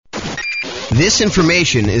This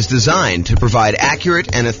information is designed to provide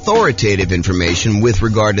accurate and authoritative information with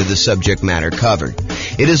regard to the subject matter covered.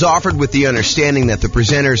 It is offered with the understanding that the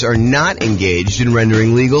presenters are not engaged in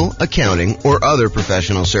rendering legal, accounting, or other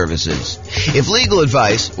professional services. If legal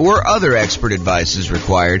advice or other expert advice is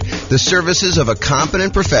required, the services of a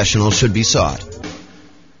competent professional should be sought.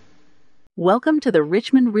 Welcome to the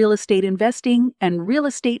Richmond Real Estate Investing and Real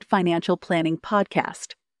Estate Financial Planning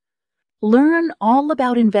Podcast. Learn all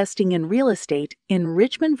about investing in real estate in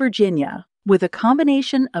Richmond, Virginia, with a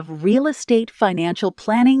combination of real estate financial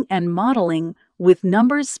planning and modeling with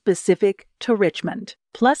numbers specific to Richmond,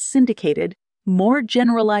 plus syndicated, more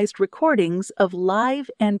generalized recordings of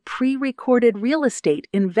live and pre-recorded real estate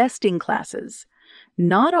investing classes,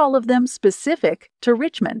 not all of them specific to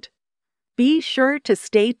Richmond. Be sure to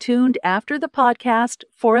stay tuned after the podcast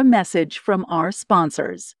for a message from our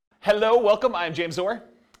sponsors. Hello, welcome. I'm James Orr.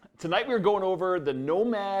 Tonight we're going over the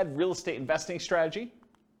Nomad real estate investing strategy.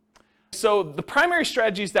 So the primary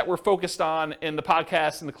strategies that we're focused on in the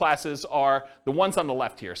podcast and the classes are the ones on the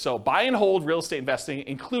left here. So buy and hold real estate investing,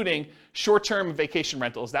 including short-term vacation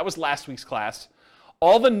rentals. That was last week's class.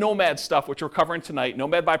 All the Nomad stuff, which we're covering tonight,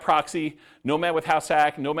 Nomad by proxy, Nomad with house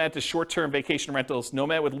hack, Nomad to short-term vacation rentals,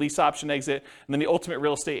 Nomad with lease option exit, and then the ultimate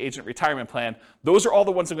real estate agent retirement plan. Those are all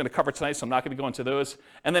the ones I'm going to cover tonight, so I'm not going to go into those.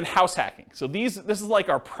 And then house hacking. So this is like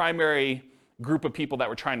our primary group of people that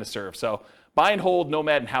we're trying to serve. So buy and hold,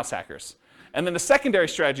 Nomad, and house hackers. And then the secondary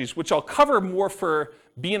strategies, which I'll cover more for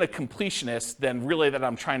being a completionist than really that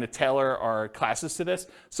I'm trying to tailor our classes to this.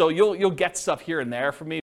 So you'll get stuff here and there from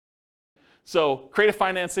me. So creative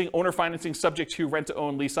financing, owner financing subject to rent to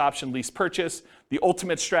own, lease option, lease purchase, the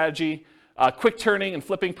ultimate strategy, quick turning and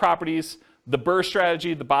flipping properties, the BRRRR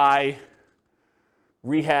strategy, the buy,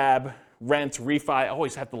 rehab, rent, refi. I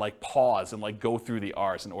always have to pause and go through the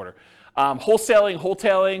R's in order. Wholesaling,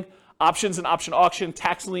 wholetailing, options and option auction,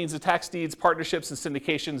 tax liens and tax deeds, partnerships and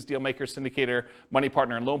syndications, deal maker, syndicator, money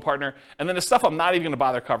partner, and loan partner. And then the stuff I'm not even going to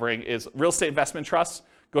bother covering is real estate investment trusts.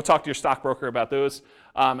 Go talk to your stockbroker about those,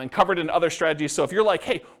 and covered in other strategies. So if you're like,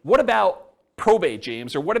 hey, what about probate,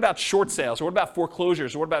 James? Or what about short sales? Or what about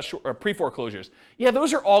foreclosures? Or what about pre-foreclosures? Yeah,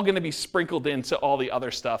 those are all going to be sprinkled into all the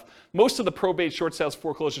other stuff. Most of the probate, short sales,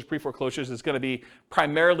 foreclosures, pre-foreclosures is going to be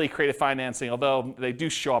primarily creative financing, although they do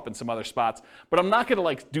show up in some other spots. But I'm not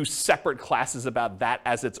going to do separate classes about that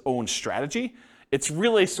as its own strategy. It's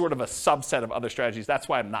really sort of a subset of other strategies. That's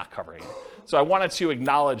why I'm not covering it. So I wanted to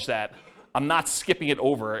acknowledge that I'm not skipping it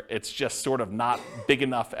over. It's just sort of not big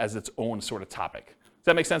enough as its own sort of topic. Does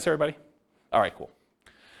that make sense, everybody? All right, cool.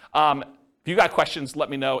 If you got questions, let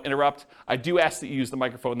me know. Interrupt. I do ask that you use the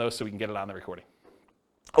microphone, though, so we can get it on the recording.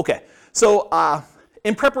 Okay, so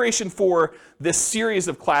in preparation for this series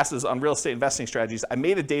of classes on real estate investing strategies, I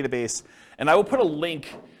made a database, and I will put a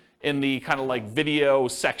link in the kind of video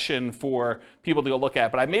section for people to go look at.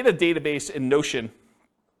 But I made a database in Notion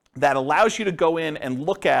that allows you to go in and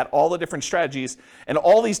look at all the different strategies and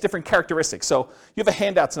all these different characteristics. So you have a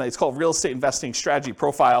handout tonight. It's called Real Estate Investing Strategy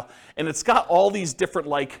Profile, and it's got all these different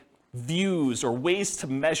views or ways to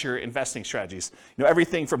measure investing strategies.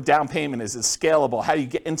 Everything from down payment is scalable, how you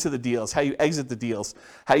get into the deals, how you exit the deals,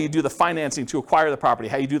 how you do the financing to acquire the property,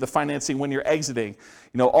 how you do the financing when you're exiting.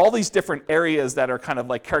 All these different areas that are kind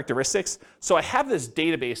of characteristics. So I have this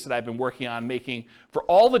database that I've been working on making for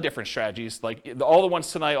all the different strategies, all the ones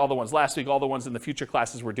tonight, all the ones last week, all the ones in the future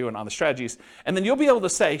classes we're doing on the strategies. And then you'll be able to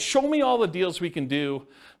say, show me all the deals we can do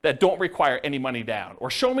that don't require any money down, or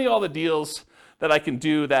show me all the deals that I can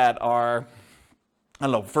do that are,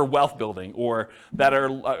 for wealth building, or that are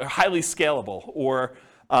highly scalable, or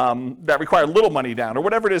that require little money down, or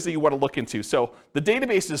whatever it is that you want to look into. So the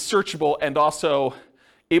database is searchable and also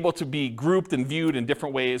able to be grouped and viewed in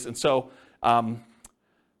different ways. And so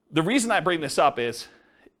the reason I bring this up is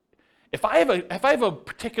if I have a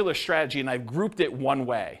particular strategy and I've grouped it one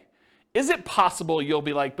way, is it possible you'll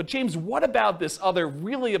be like, but James, what about this other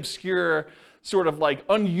really obscure sort of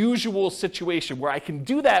unusual situation where I can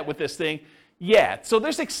do that with this thing? Yeah, so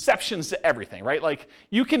there's exceptions to everything, right?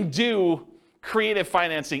 You can do creative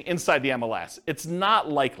financing inside the MLS. It's not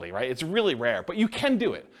likely, right? It's really rare, but you can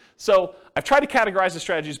do it. So I've tried to categorize the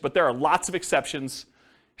strategies, but there are lots of exceptions.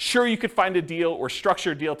 Sure, you could find a deal or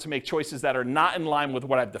structure a deal to make choices that are not in line with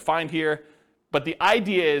what I've defined here. But the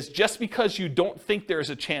idea is just because you don't think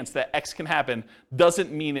there's a chance that X can happen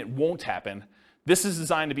doesn't mean it won't happen. This is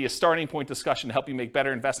designed to be a starting point discussion to help you make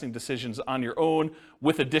better investing decisions on your own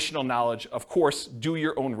with additional knowledge. Of course, do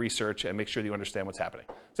your own research and make sure that you understand what's happening.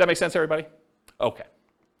 Does that make sense, everybody? Okay.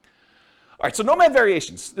 All right, so Nomad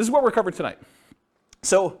variations. This is what we're covering tonight.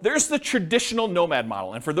 So there's the traditional Nomad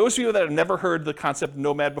model. And for those of you that have never heard the concept of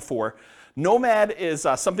Nomad before, Nomad is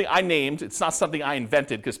something I named. It's not something I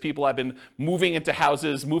invented because people have been moving into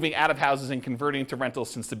houses, moving out of houses and converting to rentals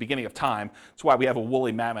since the beginning of time. That's why we have a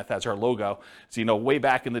woolly mammoth as our logo. So, you know, way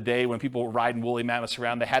back in the day when people were riding woolly mammoths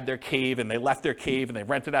around, they had their cave and they left their cave and they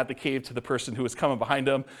rented out the cave to the person who was coming behind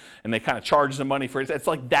them and they kind of charged them money for it. It's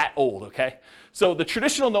like that old, okay? So the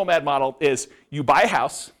traditional Nomad model is you buy a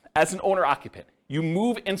house as an owner-occupant. You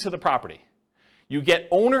move into the property. You get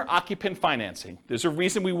owner-occupant financing. There's a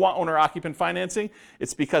reason we want owner-occupant financing.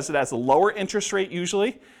 It's because it has a lower interest rate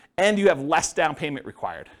usually, and you have less down payment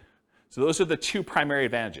required. So those are the two primary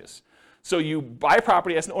advantages. So you buy a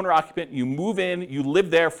property as an owner-occupant, you move in, you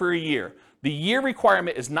live there for a year. The year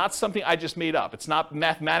requirement is not something I just made up. It's not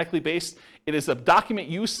mathematically based. It is a document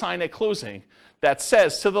you sign at closing that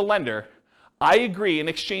says to the lender, I agree in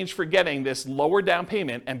exchange for getting this lower down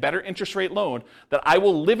payment and better interest rate loan that I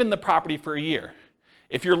will live in the property for a year.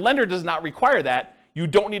 If your lender does not require that, you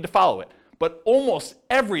don't need to follow it. But almost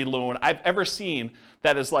every loan I've ever seen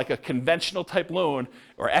that is like a conventional type loan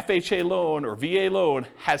or FHA loan or VA loan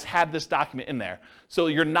has had this document in there. So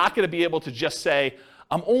you're not going to be able to just say,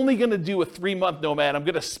 I'm only going to do a 3-month Nomad. I'm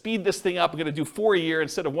going to speed this thing up. I'm going to do 4 a year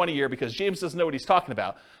instead of 1 a year because James doesn't know what he's talking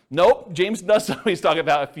about. Nope, James does know what he's talking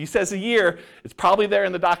about. If he says a year, it's probably there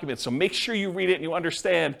in the document. So make sure you read it and you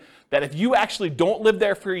understand that if you actually don't live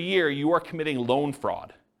there for a year, you are committing loan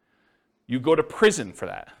fraud. You go to prison for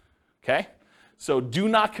that, okay? So do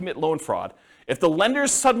not commit loan fraud. If the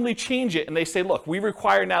lenders suddenly change it and they say, look, we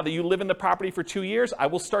require now that you live in the property for 2 years, I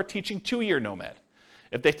will start teaching 2-year Nomad.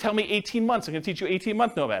 If they tell me 18 months, I'm going to teach you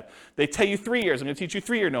 18-month Nomad. They tell you 3 years, I'm going to teach you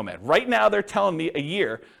 3-year Nomad. Right now, they're telling me a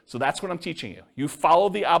year, so that's what I'm teaching you. You follow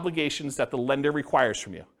the obligations that the lender requires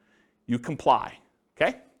from you. You comply,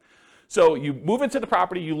 okay? So you move into the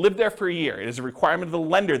property, you live there for a year. It is a requirement of the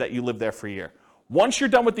lender that you live there for a year. Once you're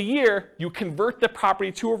done with the year, you convert the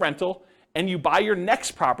property to a rental, and you buy your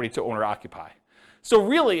next property to owner-occupy. So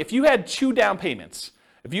really, if you had 2 down payments,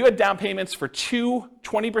 if you had down payments for 2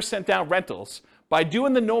 20% down rentals, by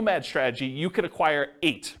doing the Nomad strategy, you could acquire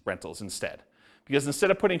 8 rentals instead. Because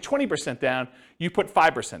instead of putting 20% down, you put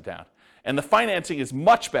 5% down. And the financing is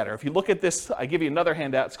much better. If you look at this, I give you another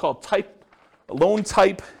handout. It's called loan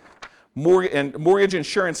type mortgage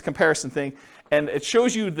insurance comparison thing. And it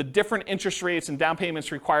shows you the different interest rates and down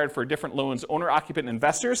payments required for different loans, owner-occupant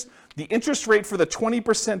investors. The interest rate for the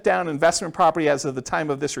 20% down investment property as of the time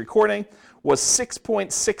of this recording was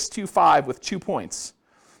 6.625 with 2 points.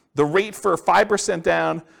 The rate for 5%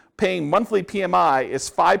 down paying monthly PMI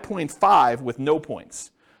is 5.5 with no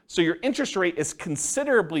points. So your interest rate is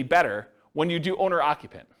considerably better when you do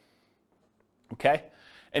owner-occupant, okay?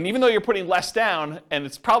 And even though you're putting less down, and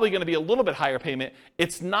it's probably going to be a little bit higher payment,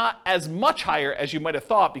 it's not as much higher as you might have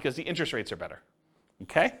thought because the interest rates are better,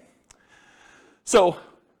 okay? So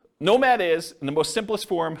Nomad is, in the most simplest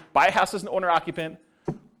form, buy a house as an owner-occupant,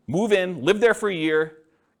 move in, live there for a year,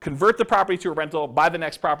 convert the property to a rental, buy the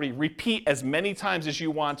next property, repeat as many times as you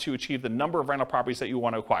want to achieve the number of rental properties that you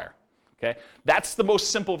want to acquire, okay? That's the most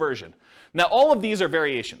simple version. Now, all of these are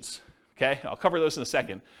variations, okay? I'll cover those in a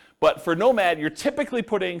second. But for Nomad, you're typically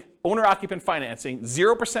putting owner-occupant financing,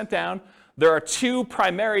 0% down. There are 2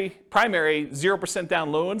 primary 0%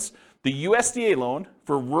 down loans. The USDA loan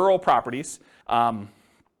for rural properties.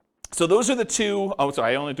 So those are the 2, oh,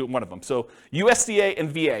 sorry, I only do one of them. So USDA and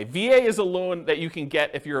VA. VA is a loan that you can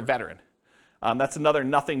get if you're a veteran. That's another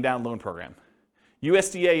nothing down loan program.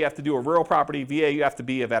 USDA, you have to do a rural property. VA, you have to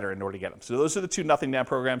be a veteran in order to get them. So those are the 2 nothing down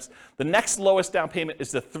programs. The next lowest down payment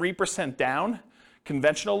is the 3% down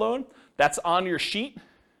conventional loan. That's on your sheet.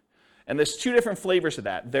 And there's 2 different flavors of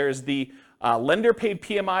that. There's the lender paid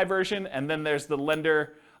PMI version, and then there's the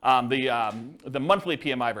lender the monthly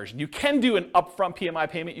PMI version. You can do an upfront PMI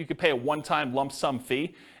payment. You could pay a one-time lump sum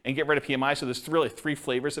fee and get rid of PMI. So there's really 3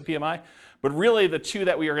 flavors of PMI. But really the 2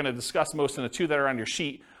 that we are going to discuss most and the 2 that are on your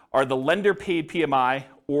sheet are the lender paid PMI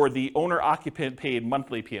or the owner occupant paid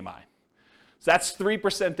monthly PMI. So that's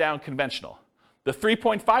 3% down conventional. The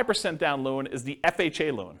 3.5% down loan is the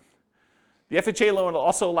FHA loan. The FHA loan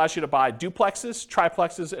also allows you to buy duplexes,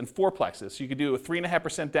 triplexes, and fourplexes. So you could do a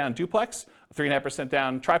 3.5% down duplex, a 3.5%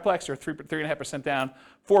 down triplex, or 3.5% down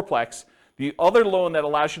fourplex. The other loan that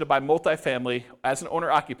allows you to buy multifamily as an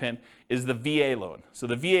owner-occupant is the VA loan. So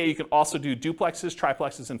the VA, you can also do duplexes,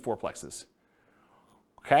 triplexes, and fourplexes.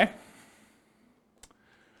 Okay?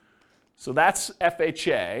 So that's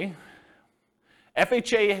FHA.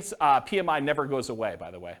 FHA's PMI never goes away,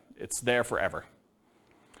 by the way. It's there forever.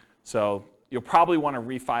 So you'll probably want to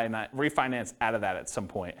refinance out of that at some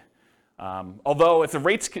point. Although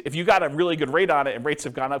if you got a really good rate on it and rates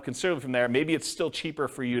have gone up considerably from there, maybe it's still cheaper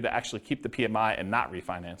for you to actually keep the PMI and not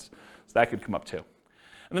refinance. So that could come up too.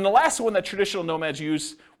 And then the last one that traditional nomads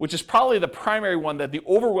use, which is probably the primary one that the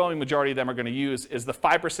overwhelming majority of them are going to use, is the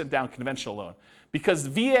 5% down conventional loan. Because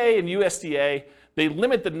VA and USDA, they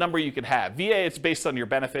limit the number you can have. VA, it's based on your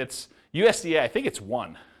benefits. USDA, I think it's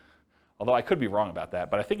 1. Although I could be wrong about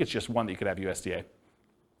that, but I think it's just 1 that you could have USDA.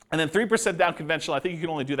 And then 3% down conventional, I think you can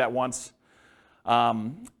only do that once.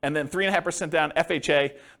 And then 3.5% down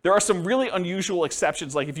FHA. There are some really unusual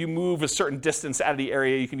exceptions, like if you move a certain distance out of the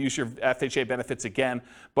area, you can use your FHA benefits again.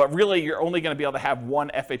 But really, you're only going to be able to have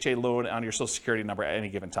 1 FHA loan on your Social Security number at any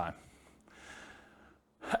given time.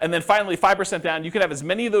 And then finally, 5% down, you can have as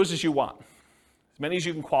many of those as you want, as many as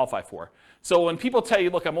you can qualify for. So when people tell you,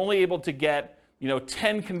 look, I'm only able to get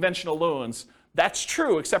 10 conventional loans, that's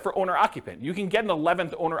true, except for owner-occupant. You can get an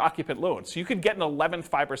 11th owner-occupant loan. So you could get an 11th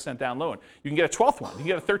 5% down loan. You can get a 12th one. You can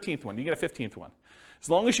get a 13th one. You can get a 15th one. As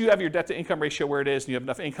long as you have your debt-to-income ratio where it is and you have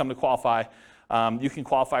enough income to qualify, you can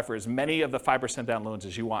qualify for as many of the 5% down loans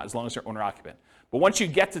as you want, as long as they're owner-occupant. But once you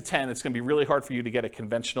get to 10, it's going to be really hard for you to get a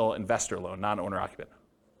conventional investor loan, non-owner-occupant.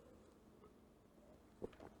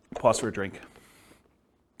 Pause for a drink.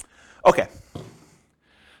 Okay.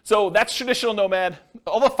 So that's traditional nomad.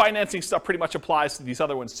 All the financing stuff pretty much applies to these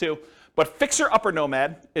other ones too. But fixer-upper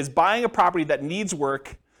nomad is buying a property that needs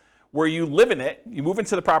work, where you live in it, you move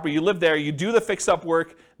into the property, you live there, you do the fix-up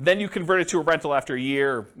work, then you convert it to a rental after a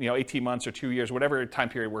year, 18 months or 2 years, whatever time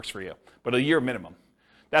period works for you, but a year minimum.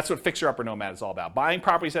 That's what fixer-upper nomad is all about. Buying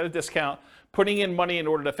properties at a discount, putting in money in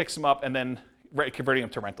order to fix them up, and then converting them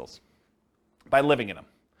to rentals by living in them.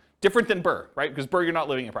 Different than BRRRR, right? Because BRRRR, you're not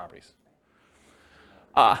living in properties.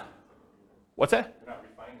 What's that? You're not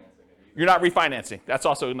refinancing it. You're not refinancing. That's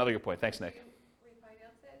also another good point. Thanks, Nick.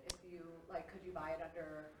 Refinance it if you could you buy it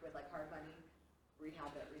with hard money,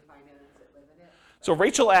 rehab it, refinance it, live in it? So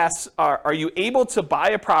Rachel asks, are you able to buy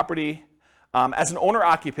a property as an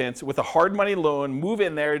owner-occupant with a hard money loan, move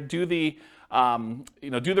in there, do the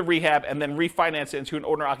rehab, and then refinance it into an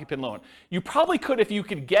owner-occupant loan? You probably could if you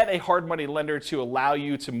could get a hard money lender to allow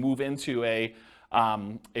you to move into a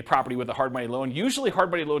property with a hard money loan. Usually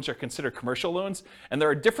hard money loans are considered commercial loans, and there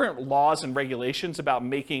are different laws and regulations about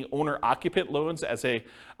making owner-occupant loans as a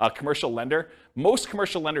commercial lender. Most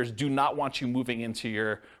commercial lenders do not want you moving into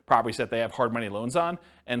your properties that they have hard money loans on,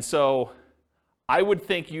 and so I would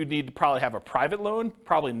think you need to probably have a private loan,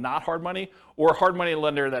 probably not hard money, or a hard money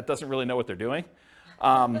lender that doesn't really know what they're doing,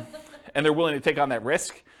 and they're willing to take on that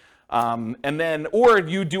risk. Or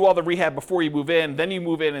you do all the rehab before you move in, then you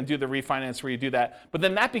move in and do the refinance where you do that. But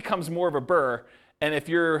then that becomes more of a BRRRR. And if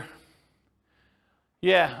you're,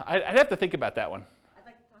 I'd have to think about that one. I'd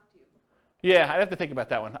like to talk to you. Yeah, I'd have to think about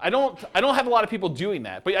that one. I don't have a lot of people doing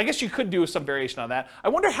that, but I guess you could do some variation on that. I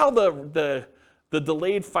wonder how the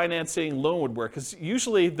delayed financing loan would work, because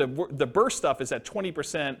usually the BRRRR stuff is at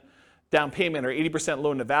 20% down payment or 80%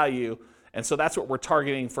 loan to value. And so that's what we're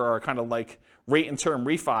targeting for our kind of like rate and term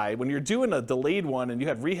refi. When you're doing a delayed one and you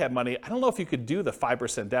have rehab money, I don't know if you could do the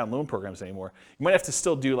 5% down loan programs anymore. You might have to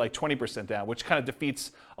still do like 20% down, which kind of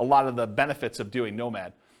defeats a lot of the benefits of doing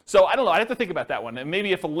Nomad. So I don't know, I'd have to think about that one. And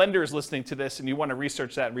maybe if a lender is listening to this and you want to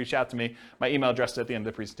research that and reach out to me, my email address is at the end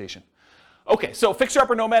of the presentation. Okay, so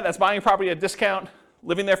fixer-upper Nomad, that's buying a property at a discount,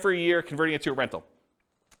 living there for a year, converting it to a rental.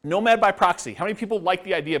 Nomad by proxy. How many people like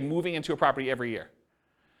the idea of moving into a property every year?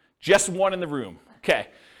 Just one in the room. Okay.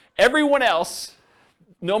 Everyone else,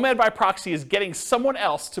 Nomad by proxy is getting someone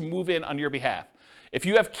else to move in on your behalf. If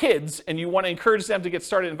you have kids and you want to encourage them to get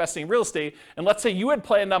started investing in real estate, and let's say you had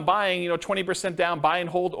planned on buying, 20% down, buy and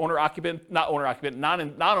hold owner-occupant,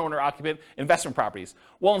 non-owner-occupant investment properties.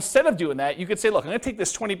 Well, instead of doing that, you could say, look, I'm going to take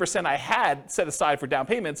this 20% I had set aside for down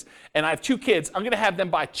payments, and I have 2 kids. I'm going to have them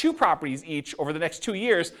buy 2 properties each over the next 2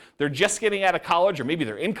 years. They're just getting out of college, or maybe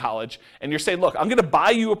they're in college, and you're saying, look, I'm going to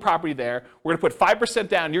buy you a property there. We're going to put 5%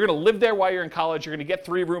 down. You're going to live there while you're in college. You're going to get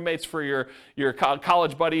 3 roommates for your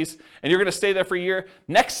college buddies, and you're going to stay there for a year.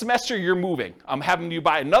 Next semester, you're moving. I'm having you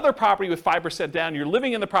buy another property with 5% down. You're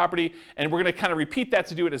living in the property, and we're going to kind of repeat that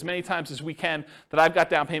to do it as many times as we can that I've got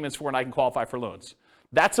down payments for and I can qualify for loans.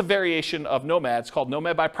 That's a variation of Nomad. It's called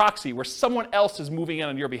Nomad by proxy, where someone else is moving in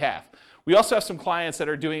on your behalf. We also have some clients that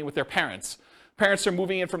are doing it with their parents. Parents are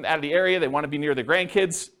moving in from out of the area. They want to be near their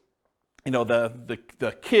grandkids.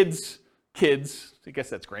 The kids, I guess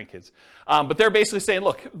that's grandkids. But they're basically saying,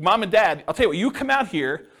 look, mom and dad, I'll tell you what, you come out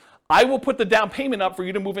here. I will put the down payment up for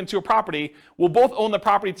you to move into a property. We'll both own the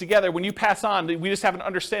property together. When you pass on, we just have an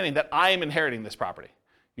understanding that I am inheriting this property.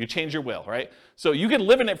 You change your will, right? So you can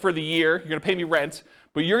live in it for the year. You're going to pay me rent,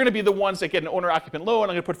 but you're going to be the ones that get an owner-occupant loan.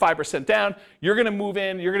 I'm going to put 5% down. You're going to move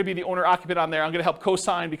in. You're going to be the owner-occupant on there. I'm going to help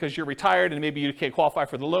co-sign because you're retired and maybe you can't qualify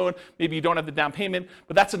for the loan. Maybe you don't have the down payment,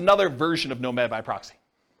 but that's another version of Nomad by proxy.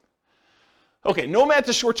 Okay, Nomad's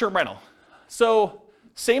a short-term rental. So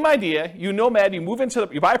same idea. You Nomad, you move into,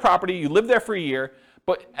 you buy a property, you live there for a year.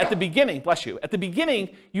 But at the beginning, bless you, at the beginning,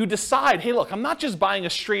 you decide, hey, look, I'm not just buying a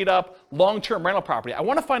straight up long-term rental property. I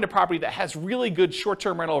want to find a property that has really good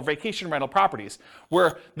short-term rental or vacation rental properties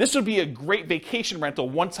where this would be a great vacation rental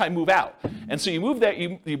once I move out. And so you move there,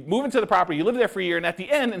 you move into the property, you live there for a year, and at the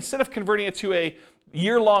end, instead of converting it to a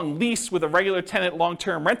year-long lease with a regular tenant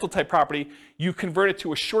long-term rental type property, you convert it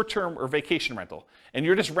to a short-term or vacation rental. And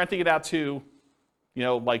you're just renting it out to, you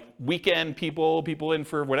know, like weekend people in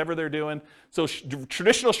for whatever they're doing. So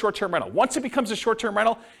traditional short-term rental. Once it becomes a short-term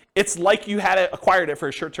rental, it's like you had acquired it for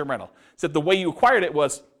a short-term rental. Except the way you acquired it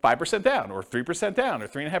was 5% down, or 3% down, or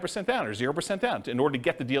 3.5% down, or 0% down in order to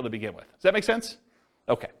get the deal to begin with. Does that make sense?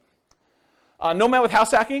 Okay. Nomad with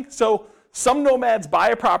house hacking. So some nomads buy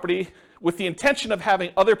a property with the intention of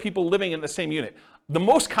having other people living in the same unit. The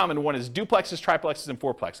most common one is duplexes, triplexes, and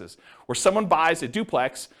fourplexes, where someone buys a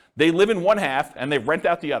duplex, they live in one half, and they rent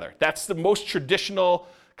out the other. That's the most traditional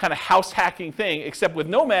kind of house hacking thing, except with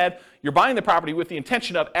Nomad, you're buying the property with the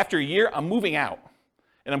intention of, after a year, I'm moving out,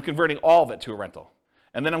 and I'm converting all of it to a rental.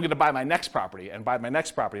 And then I'm going to buy my next property, and buy my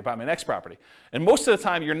next property, buy my next property. And most of the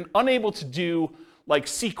time, you're unable to do like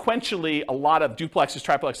sequentially a lot of duplexes,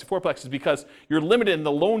 triplexes, fourplexes because you're limited in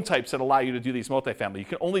the loan types that allow you to do these multifamily. You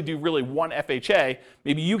can only do really one FHA.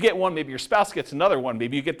 Maybe you get one, maybe your spouse gets another one.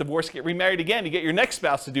 Maybe you get divorced, get remarried again, you get your next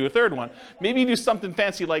spouse to do a third one. Maybe you do something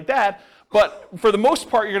fancy like that, but for the most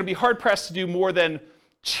part, you're going to be hard-pressed to do more than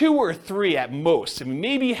 2 or 3 at most. I mean,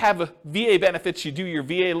 maybe you have a VA benefits, you do your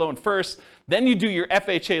VA loan first, then you do your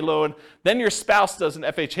FHA loan, then your spouse does an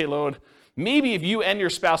FHA loan. Maybe if you and your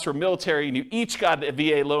spouse were military and you each got a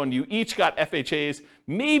VA loan, you each got FHAs,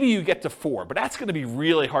 maybe you get to 4, but that's going to be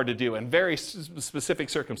really hard to do and very specific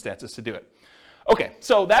circumstances to do it. Okay,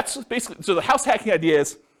 so that's basically, so the house hacking idea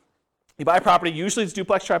is you buy a property, usually it's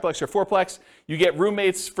duplex, triplex, or fourplex, you get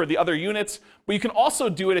roommates for the other units, but you can also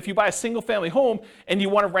do it if you buy a single family home and you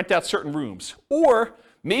want to rent out certain rooms. Or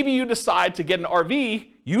maybe you decide to get an RV,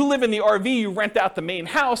 you live in the RV, you rent out the main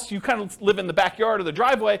house, you kind of live in the backyard or the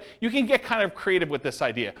driveway, you can get kind of creative with this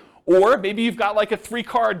idea. Or maybe you've got like a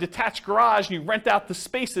 3-car detached garage and you rent out the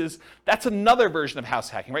spaces. That's another version of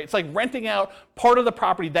house hacking, right? It's like renting out part of the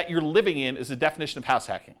property that you're living in is the definition of house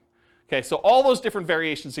hacking. Okay, so all those different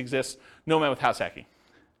variations exist, Nomad with house hacking.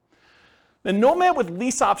 The Nomad with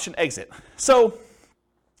lease option exit. So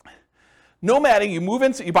nomading, you move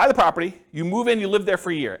in, you buy the property, you move in, you live there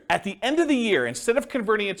for a year. At the end of the year, instead of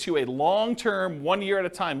converting it to a long-term, 1 year at a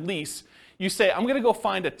time lease, you say, I'm going to go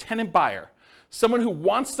find a tenant buyer, someone who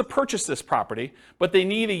wants to purchase this property, but they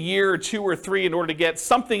need a year or 2 or 3 in order to get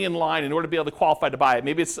something in line in order to be able to qualify to buy it.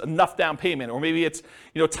 Maybe it's enough down payment, or maybe it's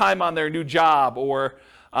time on their new job, or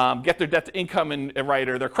get their debt to income right,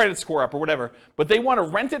 or their credit score up, or whatever. But they want to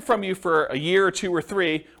rent it from you for a year or 2 or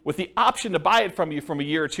 3 with the option to buy it from you from a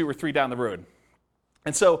year or 2 or 3 down the road.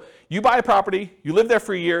 And so you buy a property, you live there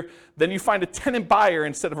for a year, then you find a tenant buyer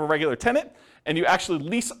instead of a regular tenant, and you actually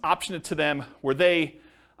lease option it to them where they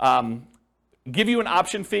give you an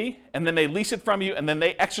option fee, and then they lease it from you, and then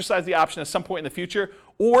they exercise the option at some point in the future.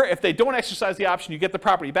 Or if they don't exercise the option, you get the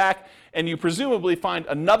property back, and you presumably find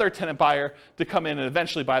another tenant buyer to come in and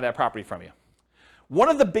eventually buy that property from you. One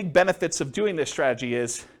of the big benefits of doing this strategy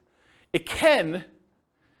is it can,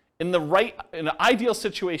 in an ideal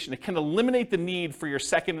situation, it can eliminate the need for your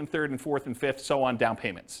second and third and fourth and fifth, so on, down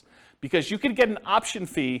payments. Because you can get an option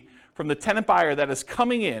fee from the tenant buyer that is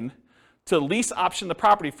coming in to lease option the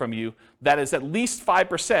property from you that is at least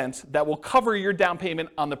 5% that will cover your down payment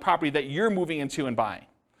on the property that you're moving into and buying.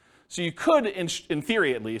 So you could, in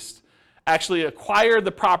theory at least, actually acquire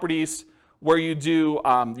the properties where you do,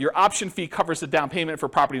 your option fee covers the down payment for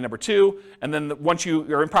property number 2, and then once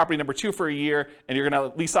you're in property number 2 for a year and you're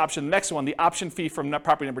going to lease option the next one, the option fee from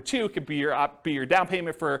property number 2 could be your down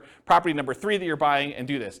payment for property number 3 that you're buying, and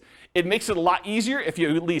do this. It makes it a lot easier if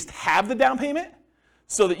you at least have the down payment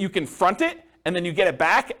so that you can front it and then you get it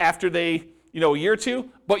back after a year or 2,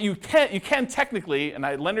 but you can technically, and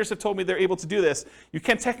lenders have told me they're able to do this, you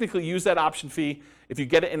can technically use that option fee if you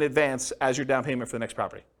get it in advance as your down payment for the next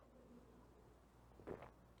property.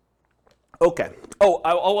 Okay. Oh,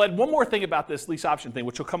 I'll add one more thing about this lease option thing,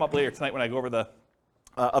 which will come up later tonight when I go over the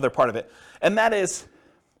other part of it, and that is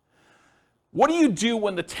What do you do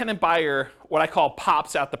when the tenant buyer, what I call,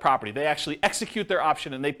 pops out the property? They actually execute their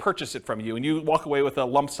option and they purchase it from you, and you walk away with a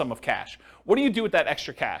lump sum of cash. What do you do with that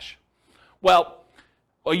extra cash? Well,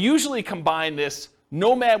 I usually combine this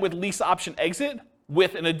Nomad with lease option exit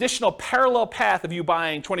with an additional parallel path of you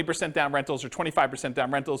buying 20% down rentals or 25%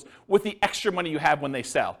 down rentals with the extra money you have when they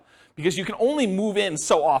sell. Because you can only move in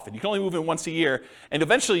so often. You can only move in once a year, and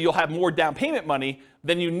eventually you'll have more down payment money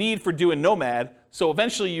than you need for doing Nomad. So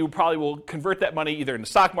eventually you probably will convert that money either in the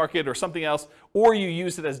stock market or something else, or you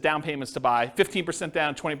use it as down payments to buy 15%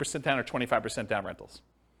 down, 20% down, or 25% down rentals.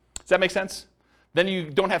 Does that make sense? Then you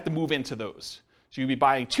don't have to move into those. So you'd be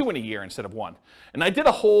buying 2 in a year instead of 1. And I did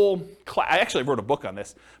a whole I actually wrote a book on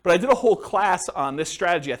this, but I did a whole class on this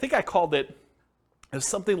strategy. I think I called it as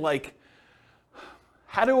something like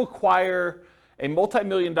how to acquire a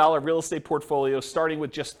multi-million-dollar real estate portfolio starting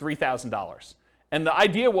with just $3,000. And the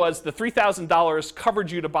idea was the $3,000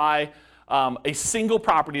 covered you to buy a single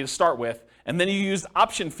property to start with, and then you used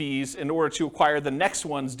option fees in order to acquire the next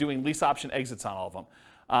ones doing lease option exits on all of them.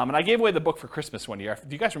 And I gave away the book for Christmas one year.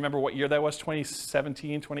 Do you guys remember what year that was?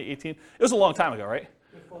 2017, 2018? It was a long time ago, right?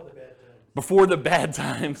 Before the bad times. Before the bad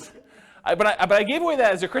times. But I gave away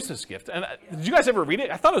that as a Christmas gift. And did you guys ever read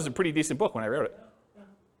it? I thought it was a pretty decent book when I wrote it.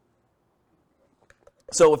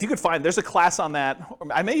 So if you could find, there's a class on that.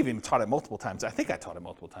 I may have even taught it multiple times. I think I taught it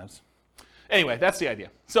multiple times. Anyway, that's the idea.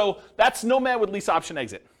 So that's Nomad with lease option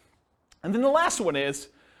exit. And then the last one is,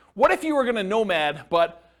 what if you were going to Nomad,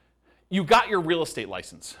 but you got your real estate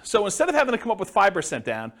license? So instead of having to come up with 5%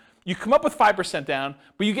 down, you come up with 5% down,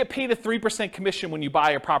 but you get paid a 3% commission when you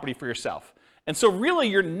buy a property for yourself. And so really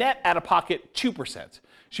you're net out of pocket 2%. So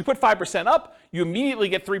you put 5% up, you immediately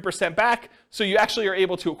get 3% back, so you actually are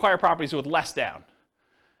able to acquire properties with less down.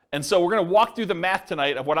 And so we're going to walk through the math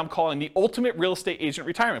tonight of what I'm calling the ultimate real estate agent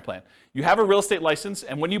retirement plan. You have a real estate license,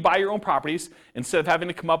 and when you buy your own properties, instead of having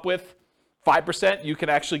to come up with 5%, you can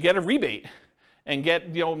actually get a rebate and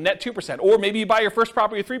get net 2%. Or maybe you buy your first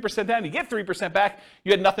property with 3% down, you get 3% back,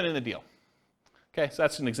 you had nothing in the deal. Okay, so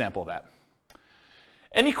that's an example of that.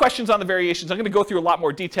 Any questions on the variations? I'm going to go through a lot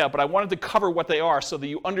more detail, but I wanted to cover what they are so that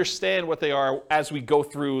you understand what they are as we go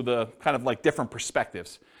through the kind of like different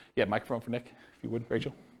perspectives. Yeah, microphone for Nick, if you would,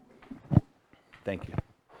 Rachel. Thank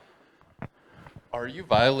you. Are you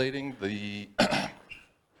violating the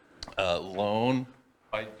loan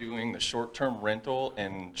by doing the short-term rental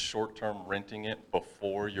and short-term renting it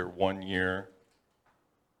before your 1 year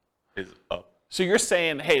is up? So you're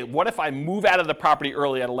saying, hey, what if I move out of the property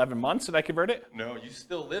early at 11 months and I convert it? No, you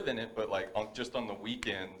still live in it, but like just on the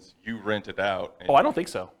weekends, you rent it out. Oh, I don't think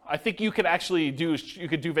so. I think you could actually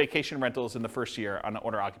do vacation rentals in the first year on an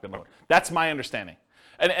owner-occupant loan. That's my understanding.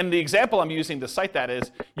 And the example I'm using to cite that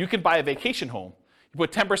is you could buy a vacation home. You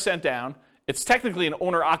put 10% down. It's technically an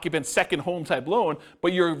owner-occupant second home type loan,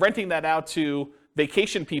 but you're renting that out to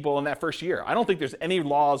vacation people in that first year. I don't think there's any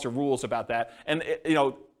laws or rules about that. And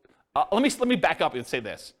let me back up and say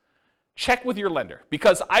this. Check with your lender,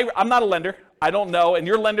 because I'm not a lender. I don't know, and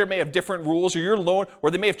your lender may have different rules, or your loan,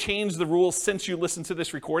 or they may have changed the rules since you listened to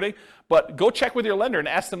this recording. But go check with your lender and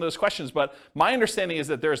ask them those questions. But my understanding is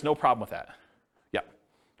that there is no problem with that.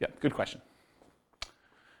 Yeah, good question.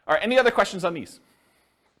 All right, any other questions on these?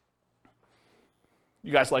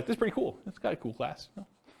 You guys like this? Pretty cool. It's got a cool class.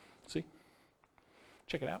 See?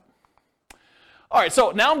 Check it out. All right, so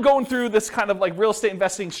now I'm going through this kind of like real estate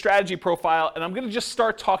investing strategy profile, and I'm going to just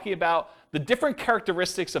start talking about the different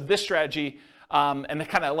characteristics of this strategy and the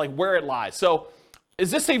kind of like where it lies. So is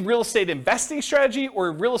this a real estate investing strategy or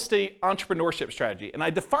a real estate entrepreneurship strategy? And I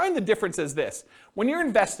define the difference as this. When you're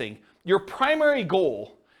investing, your primary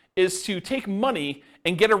goal is to take money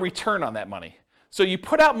and get a return on that money. So you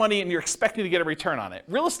put out money and you're expecting to get a return on it.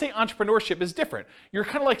 Real estate entrepreneurship is different. You're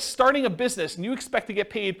kind of like starting a business and you expect to get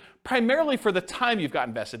paid primarily for the time you've got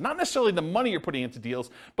invested. Not necessarily the money you're putting into deals,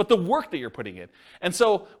 but the work that you're putting in. And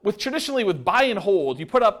so traditionally with buy and hold, you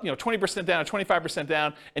put up 20% down, 25%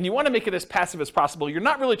 down, and you want to make it as passive as possible. You're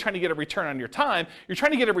not really trying to get a return on your time. You're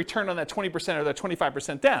trying to get a return on that 20% or that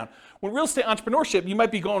 25% down. When real estate entrepreneurship, you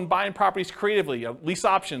might be going buying properties creatively, lease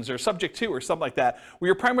options or subject to or something like that, where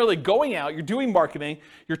you're primarily going out, you're doing marketing,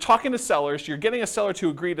 you're talking to sellers, you're getting a seller to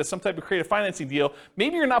agree to some type of creative financing deal.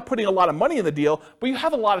 Maybe you're not putting a lot of money in the deal, but you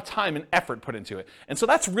have a lot of time and effort put into it. And so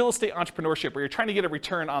that's real estate entrepreneurship, where you're trying to get a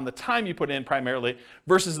return on the time you put in primarily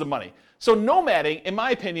versus the money. So nomading, in my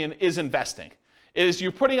opinion, is investing. Is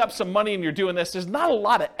you're putting up some money and you're doing this. There's not a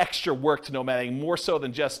lot of extra work to nomading, more so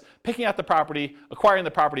than just picking out the property, acquiring the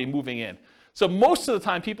property, and moving in. So most of the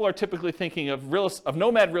time, people are typically thinking of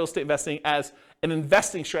nomad real estate investing as an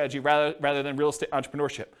investing strategy rather than real estate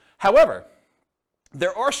entrepreneurship. However,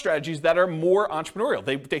 there are strategies that are more entrepreneurial.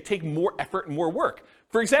 They take more effort and more work.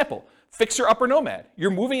 For example, fixer-upper nomad.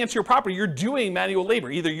 You're moving into your property, you're doing manual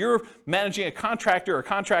labor. Either you're managing a contractor or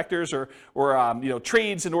contractors or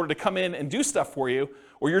trades in order to come in and do stuff for you,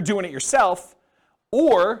 or you're doing it yourself,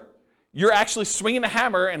 or you're actually swinging a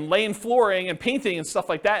hammer and laying flooring and painting and stuff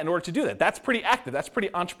like that in order to do that. That's pretty active. That's pretty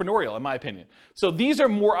entrepreneurial, in my opinion. So these are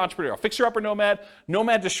more entrepreneurial. Fixer-upper nomad,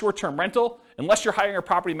 nomad to short-term rental. Unless you're hiring a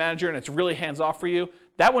property manager and it's really hands-off for you,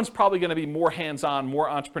 that one's probably going to be more hands-on, more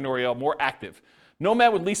entrepreneurial, more active.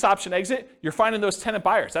 Nomad with lease option exit, you're finding those tenant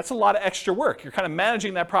buyers. That's a lot of extra work. You're kind of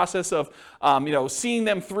managing that process of seeing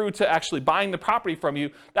them through to actually buying the property from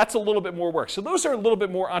you. That's a little bit more work. So those are a little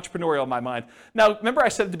bit more entrepreneurial in my mind. Now, remember I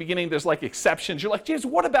said at the beginning there's like exceptions. You're like, James,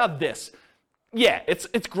 what about this? Yeah, it's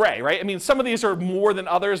gray, right? I mean, some of these are more than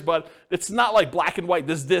others, but it's not like black and white.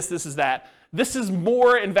 This is that. This is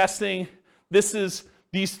more investing.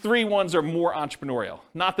 These three ones are more entrepreneurial.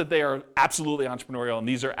 Not that they are absolutely entrepreneurial and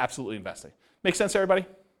these are absolutely investing. Make sense, everybody?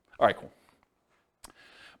 All right, cool.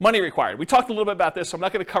 Money required. We talked a little bit about this, so I'm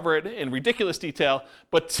not going to cover it in ridiculous detail,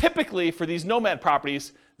 but typically for these Nomad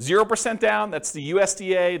properties, 0% down, that's the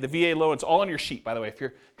USDA, the VA loan, it's all on your sheet, by the way, if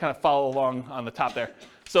you're kind of follow along on the top there.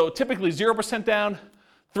 So typically 0% down,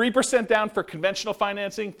 3% down for conventional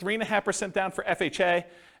financing, 3.5% down for FHA,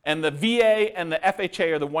 and the VA and the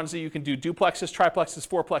FHA are the ones that you can do duplexes, triplexes,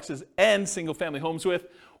 fourplexes, and single-family homes with,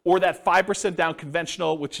 or that 5% down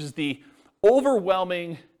conventional, which is the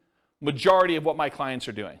overwhelming majority of what my clients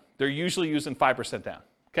are doing. They're usually using 5% down,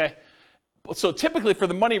 okay? So typically for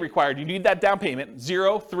the money required, you need that down payment,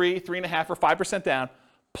 0, 3, 3.5, or 5% down,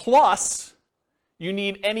 plus you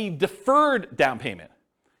need any deferred down payment.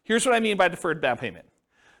 Here's what I mean by deferred down payment.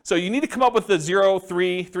 So you need to come up with the 0,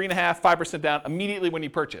 3, 3.5, 5% down immediately when you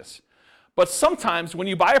purchase. But sometimes when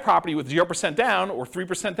you buy a property with 0% down, or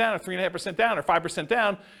 3% down, or 3.5% down, or 5%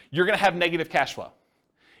 down, you're gonna have negative cash flow.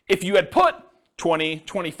 If you had put 20,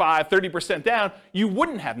 25, 30% down, you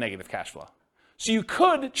wouldn't have negative cash flow. So you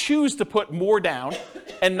could choose to put more down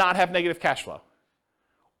and not have negative cash flow.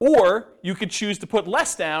 Or you could choose to put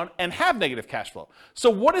less down and have negative cash flow. So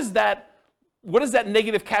what is that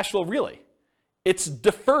negative cash flow really? It's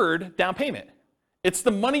deferred down payment. It's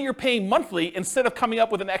the money you're paying monthly instead of coming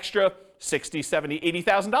up with an extra $60,000, $70,000,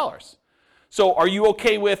 $80,000. So are you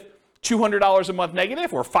okay with $200 a month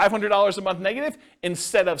negative or $500 a month negative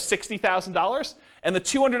instead of $60,000? And the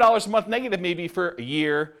 $200 a month negative may be for a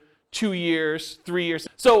year, 2 years, 3 years.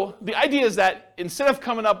 So the idea is that instead of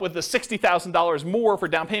coming up with the $60,000 more for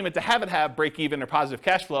down payment to have break even or positive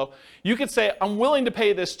cash flow, you could say, I'm willing to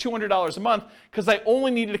pay this $200 a month because I only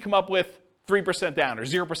needed to come up with 3% down or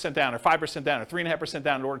 0% down or 5% down or 3.5%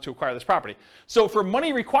 down in order to acquire this property. So for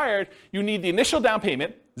money required, you need the initial down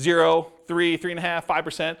payment, 0, 3, 3.5,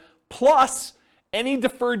 5%, plus any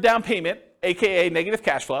deferred down payment, aka negative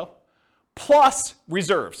cash flow, plus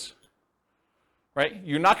reserves. Right?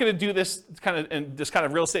 You're not going to do this kind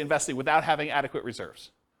of real estate investing without having adequate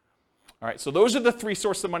reserves. All right, so those are the three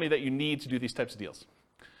sources of money that you need to do these types of deals.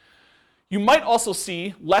 You might also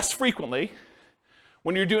see less frequently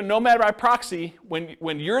when you're doing Nomad by proxy,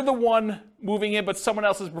 when you're the one moving in but someone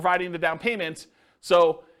else is providing the down payment.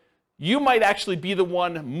 So you might actually be the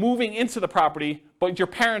one moving into the property, but your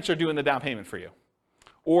parents are doing the down payment for you.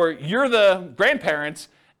 Or you're the grandparents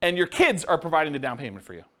and your kids are providing the down payment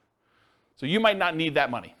for you. So you might not need that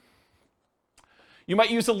money. You might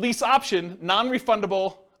use a lease option,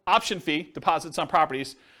 non-refundable option fee, deposits on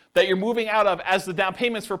properties, that you're moving out of as the down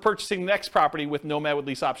payments for purchasing the next property with Nomad with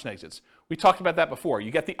lease option exits. We talked about that before. You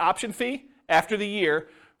get the option fee after the year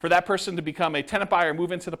for that person to become a tenant buyer,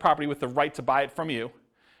 move into the property with the right to buy it from you.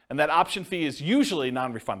 And that option fee is usually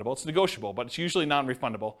non-refundable. It's negotiable, but it's usually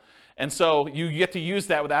non-refundable. And so you get to use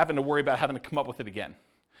that without having to worry about having to come up with it again.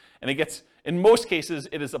 And it gets, in most cases,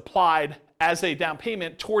 it is applied as a down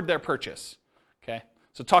payment toward their purchase. Okay?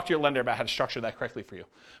 So talk to your lender about how to structure that correctly for you.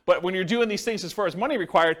 But when you're doing these things as far as money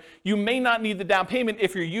required, you may not need the down payment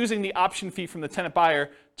if you're using the option fee from the tenant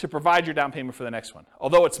buyer to provide your down payment for the next one.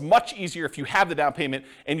 Although it's much easier if you have the down payment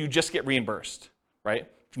and you just get reimbursed, right?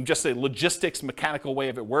 From just a logistics, mechanical way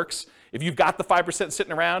of it works. If you've got the 5%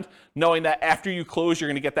 sitting around, knowing that after you close, you're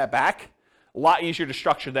going to get that back, a lot easier to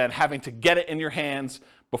structure than having to get it in your hands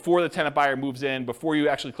before the tenant buyer moves in, before you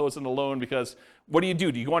actually close on the loan, because what do?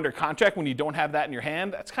 Do you go under contract when you don't have that in your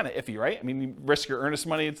hand? That's kind of iffy, right? I mean, you risk your earnest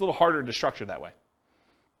money. It's a little harder to structure that way.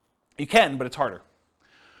 You can, but it's harder.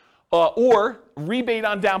 Or rebate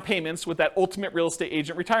on down payments with that ultimate real estate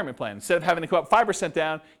agent retirement plan. Instead of having to come up 5%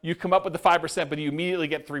 down, you come up with the 5%, but you immediately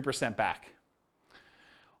get 3% back.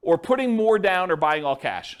 Or putting more down or buying all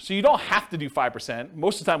cash. So you don't have to do 5%.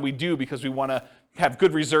 Most of the time we do because we want to have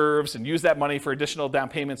good reserves and use that money for additional down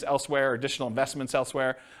payments elsewhere, or additional investments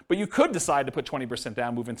elsewhere. But you could decide to put 20%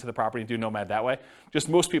 down, move into the property, and do Nomad that way. Just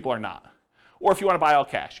most people are not. Or if you want to buy all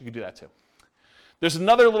cash, you could do that too. There's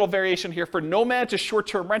another little variation here for Nomad to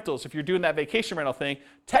short-term rentals. If you're doing that vacation rental thing,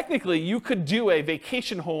 technically you could do a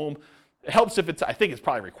vacation home. It helps if it's, I think it's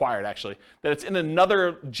probably required actually, that it's in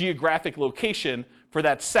another geographic location for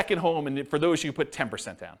that second home, and for those you put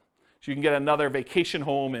 10% down. So you can get another vacation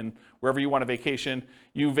home in wherever you want to vacation.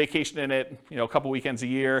 You vacation in it, a couple weekends a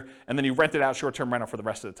year, and then you rent it out short-term rental for the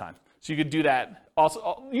rest of the time. So you could do that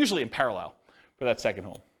also, usually in parallel for that second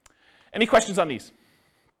home. Any questions on these?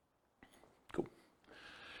 Cool.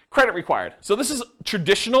 Credit required. So this is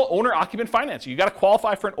traditional owner-occupant financing. You got to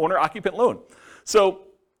qualify for an owner-occupant loan. So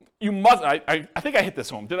you must, I think I hit this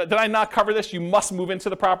home. Did I not cover this? You must move into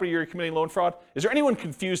the property or you're committing loan fraud. Is there anyone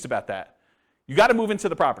confused about that? You got to move into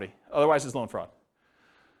the property, otherwise it's loan fraud.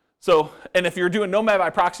 So, and if you're doing Nomad by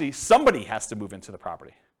proxy, somebody has to move into the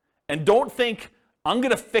property. And don't think, I'm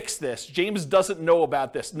going to fix this. James doesn't know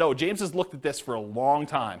about this. No, James has looked at this for a long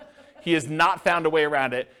time. He has not found a way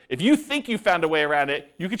around it. If you think you found a way around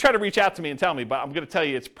it, you can try to reach out to me and tell me, but I'm going to tell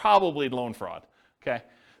you it's probably loan fraud. Okay?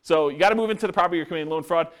 So you got to move into the property you're committing loan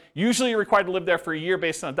fraud. Usually you're required to live there for a year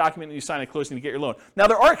based on a document that you sign at closing to get your loan. Now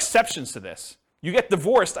there are exceptions to this. You get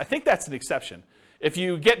divorced, I think that's an exception. If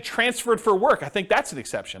you get transferred for work, I think that's an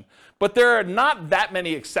exception. But there are not that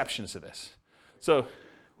many exceptions to this. So,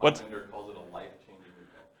 what? My lender calls it a life-changing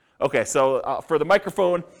event. Okay, so for the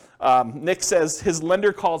microphone, Nick says his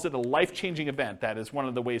lender calls it a life-changing event. That is one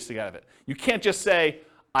of the ways to get out of it. You can't just say,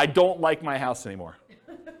 I don't like my house anymore.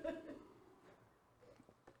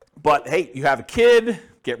 But hey, you have a kid,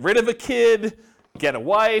 get rid of a kid, get a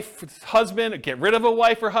wife, husband, or get rid of a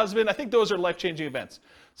wife or husband. I think those are life-changing events.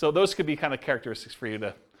 So those could be kind of characteristics for you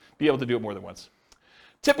to be able to do it more than once.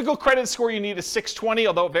 Typical credit score you need is 620,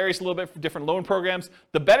 although it varies a little bit for different loan programs.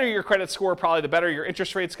 The better your credit score, probably the better your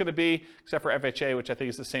interest rate's going to be, except for FHA, which I think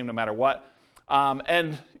is the same no matter what.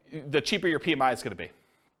 And the cheaper your PMI is going to be.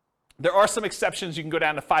 There are some exceptions. You can go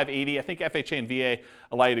down to 580. I think FHA and VA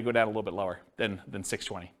allow you to go down a little bit lower than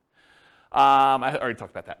 620. I already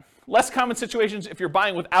talked about that. Less common situations, if you're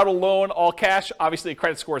buying without a loan, all cash, obviously a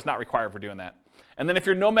credit score is not required for doing that. And then if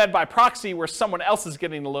you're Nomad by proxy, where someone else is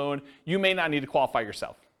getting the loan, you may not need to qualify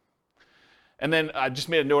yourself. And then I just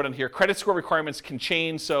made a note on here, credit score requirements can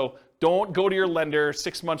change, so don't go to your lender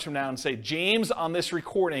 6 months from now and say, James on this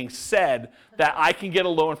recording said that I can get a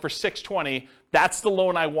loan for 620, that's the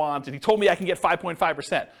loan I want, and he told me I can get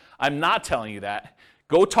 5.5%. I'm not telling you that.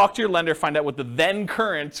 Go talk to your lender, find out what the then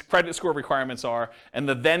current credit score requirements are, and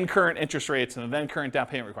the then current interest rates, and the then current down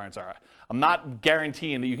payment requirements are. I'm not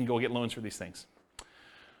guaranteeing that you can go get loans for these things.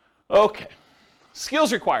 Okay,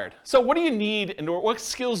 skills required. So what do you need, what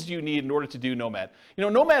skills do you need in order to do Nomad?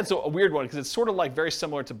 Nomad's a weird one because it's sort of like very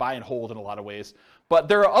similar to buy and hold in a lot of ways. But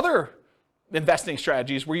there are other investing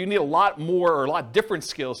strategies where you need a lot more or a lot different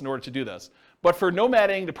skills in order to do this. But for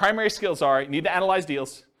nomading, the primary skills are you need to analyze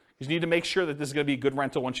deals. You need to make sure that this is going to be a good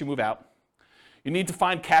rental once you move out. You need to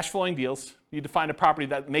find cash flowing deals. You need to find a property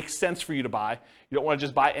that makes sense for you to buy. You don't want to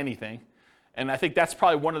just buy anything. And I think that's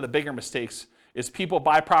probably one of the bigger mistakes is people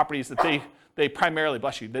buy properties that they primarily,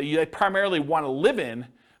 bless you, they primarily want to live in,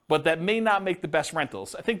 but that may not make the best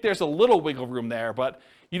rentals. I think there's a little wiggle room there, but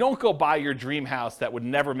you don't go buy your dream house that would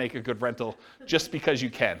never make a good rental just because you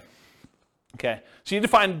can. Okay, so you need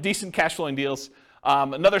to find decent cash flowing deals.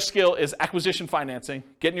 Another skill is acquisition financing,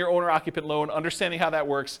 getting your owner-occupant loan, understanding how that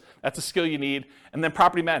works. That's a skill you need. And then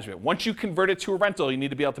property management. Once you convert it to a rental, you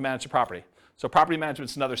need to be able to manage the property. So property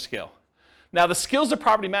management is another skill. Now, the skills of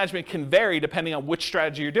property management can vary depending on which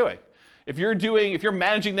strategy you're doing. If you're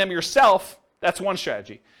managing them yourself, that's one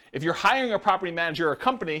strategy. If you're hiring a property manager or a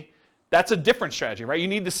company, that's a different strategy, right? You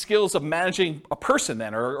need the skills of managing a person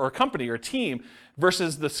then, or a company or a team,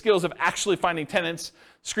 versus the skills of actually finding tenants,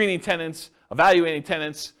 screening tenants, evaluating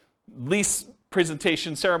tenants, lease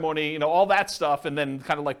presentation, ceremony, all that stuff, and then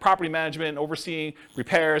kind of like property management, overseeing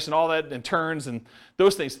repairs and all that, and turns and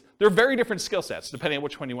those things. They're very different skill sets depending on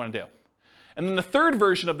which one you want to do. And then the third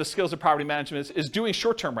version of the skills of property management is doing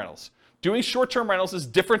short-term rentals. Doing short-term rentals is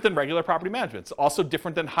different than regular property management. It's also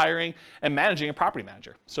different than hiring and managing a property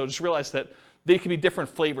manager. So just realize that they can be different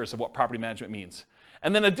flavors of what property management means.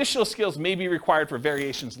 And then additional skills may be required for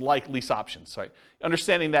variations like lease options. Right?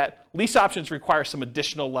 Understanding that lease options require some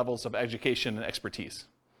additional levels of education and expertise.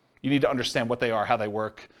 You need to understand what they are, how they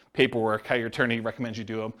work, paperwork, how your attorney recommends you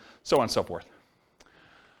do them, so on and so forth.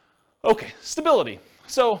 Okay, stability.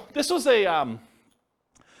 So this was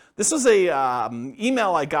This was a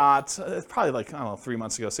email I got probably like, I don't know, 3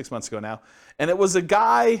 months ago, 6 months ago now. And it was a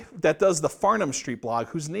guy that does the Farnham Street blog,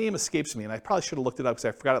 whose name escapes me, and I probably should have looked it up because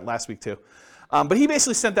I forgot it last week too. But he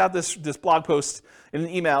basically sent out this blog post in an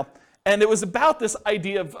email, and it was about this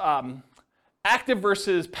idea of active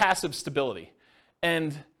versus passive stability.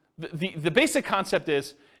 And the basic concept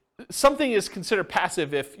is something is considered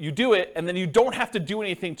passive if you do it and then you don't have to do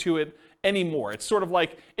anything to it anymore. It's sort of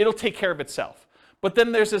like it'll take care of itself. But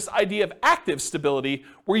then there's this idea of active stability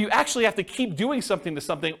where you actually have to keep doing something to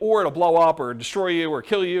something, or it'll blow up or destroy you or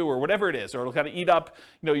kill you or whatever it is, or it'll kind of eat up,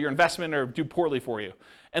 your investment or do poorly for you.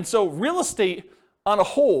 And so real estate on a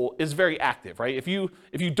whole is very active, right? If you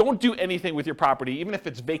don't do anything with your property, even if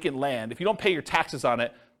it's vacant land, if you don't pay your taxes on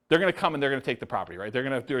it, they're going to come and they're going to take the property, right? They're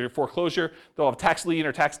going to do your foreclosure, they'll have a tax lien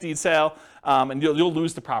or tax deed sale, and you'll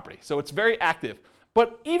lose the property. So it's very active.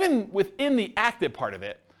 But even within the active part of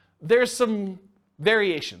it, there's some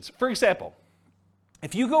variations. For example,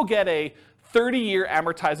 if you go get a 30-year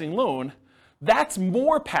amortizing loan, that's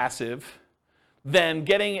more passive than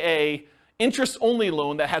getting a interest-only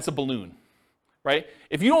loan that has a balloon, right?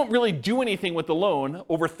 If you don't really do anything with the loan,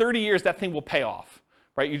 over 30 years, that thing will pay off,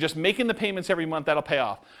 right? You're just making the payments every month, that'll pay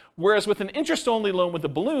off. Whereas with an interest-only loan with a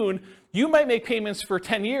balloon, you might make payments for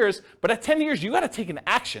 10 years, but at 10 years, you got to take an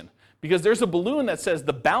action because there's a balloon that says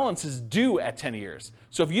the balance is due at 10 years.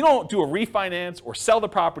 So if you don't do a refinance or sell the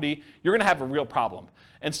property, you're going to have a real problem.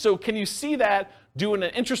 And so can you see that doing an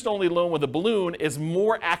interest-only loan with a balloon is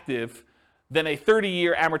more active than a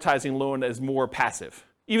 30-year amortizing loan that is more passive?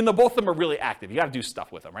 Even though both of them are really active, you got to do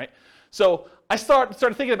stuff with them, right? So I started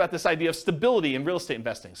thinking about this idea of stability in real estate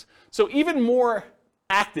investing. So even more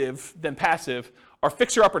active than passive are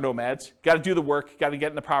fixer-upper nomads. Got to do the work, got to get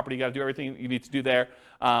in the property, got to do everything you need to do there.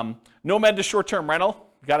 Nomad to short-term rental.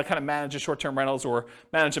 You got to kind of manage the short-term rentals or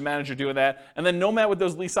manage a manager doing that. And then nomad with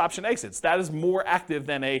those lease option exits. That is more active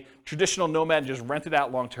than a traditional nomad just rent it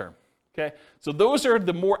out long-term. Okay, so those are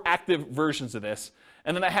the more active versions of this.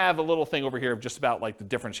 And then I have a little thing over here of just about like the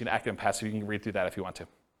difference between active and passive. You can read through that if you want to.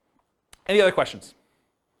 Any other questions?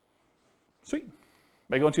 Sweet.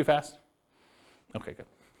 Am I going too fast? Okay, good.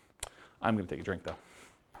 I'm going to take a drink though.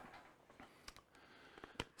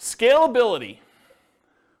 Scalability.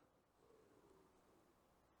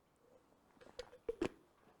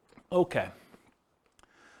 Okay.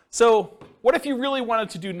 So what if you really wanted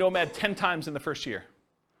to do Nomad 10 times in the first year?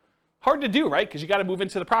 Hard to do, right? Because you got to move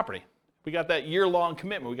into the property. We got that year-long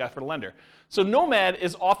commitment we got for the lender. So Nomad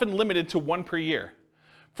is often limited to one per year.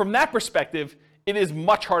 From that perspective, it is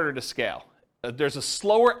much harder to scale. There's a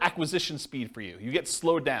slower acquisition speed for you. You get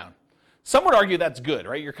slowed down. Some would argue that's good,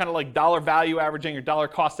 right? You're kind of like dollar value averaging or dollar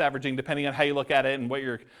cost averaging, depending on how you look at it and what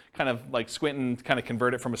you're kind of like squinting to kind of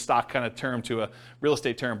convert it from a stock kind of term to a real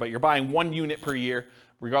estate term. But you're buying 1 unit per year,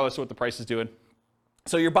 regardless of what the price is doing.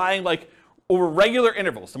 So you're buying like over regular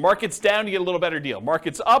intervals. The market's down, you get a little better deal.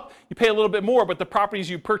 Market's up, you pay a little bit more, but the properties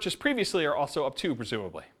you purchased previously are also up too,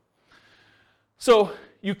 presumably. So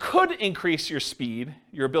you could increase your speed,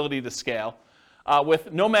 your ability to scale,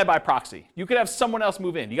 with Nomad by proxy. You could have someone else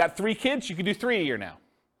move in. You got 3 kids, you can do 3 a year now,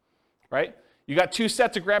 right? You got 2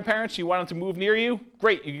 sets of grandparents, you want them to move near you,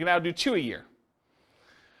 great, you can now do 2 a year.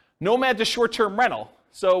 Nomad to short-term rental.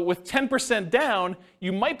 So with 10% down,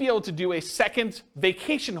 you might be able to do a second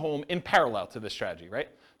vacation home in parallel to this strategy, right?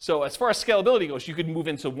 So as far as scalability goes, you could move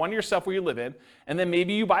into one yourself where you live in, and then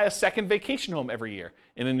maybe you buy a second vacation home every year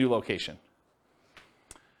in a new location.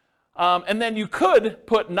 And then you could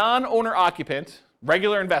put non-owner occupant,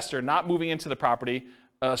 regular investor, not moving into the property,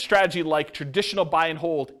 a strategy like traditional buy and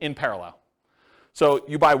hold in parallel. So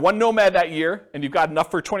you buy 1 Nomad that year, and you've got enough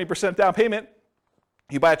for a 20% down payment.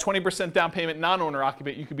 You buy a 20% down payment non-owner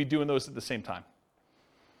occupant, you could be doing those at the same time.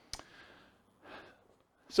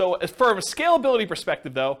 So as from a scalability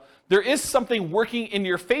perspective, though, there is something working in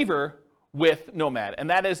your favor with Nomad, and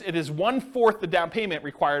that is it is 1/4 the down payment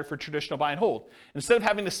required for traditional buy and hold. Instead of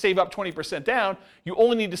having to save up 20% down, you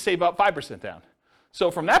only need to save up 5% down. So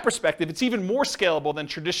from that perspective, it's even more scalable than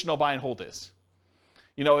traditional buy and hold is.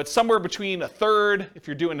 You know, it's somewhere between 1/3 if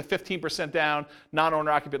you're doing the 15% down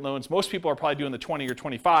non-owner occupant loans. Most people are probably doing the 20 or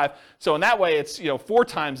 25. So in that way, it's 4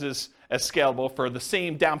 times as scalable. For the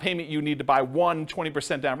same down payment you need to buy 1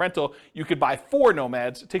 20% down rental, you could buy 4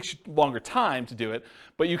 Nomads. It takes you longer time to do it,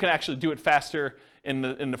 but you can actually do it faster in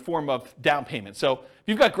the form of down payment. So if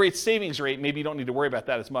you've got great savings rate, maybe you don't need to worry about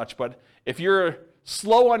that as much. But if you're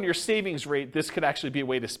slow on your savings rate, this could actually be a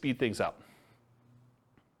way to speed things up.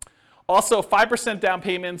 Also, 5% down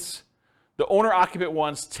payments, the owner-occupant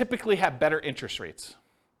ones typically have better interest rates.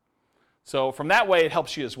 So from that way, it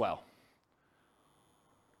helps you as well.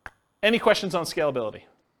 Any questions on scalability?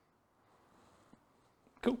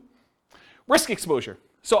 Risk exposure.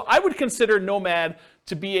 So I would consider Nomad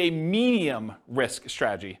to be a medium risk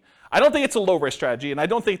strategy. I don't think it's a low risk strategy, and I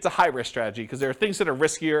don't think it's a high risk strategy, because there are things that are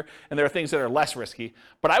riskier and there are things that are less risky.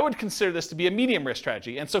 But I would consider this to be a medium risk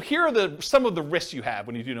strategy. And so here are some of the risks you have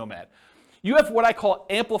when you do Nomad. You have what I call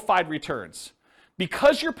amplified returns.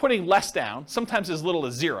 Because you're putting less down, sometimes as little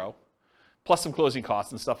as 0, plus some closing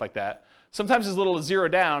costs and stuff like that, sometimes as little as 0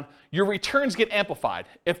 down, your returns get amplified.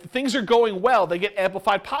 If things are going well, they get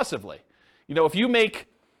amplified positively. You know, if you make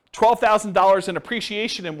 $12,000 in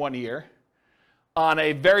appreciation in 1 year on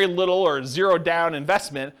a very little or 0 down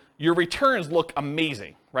investment, your returns look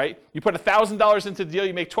amazing, right? You put $1,000 into the deal,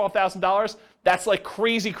 you make $12,000, that's like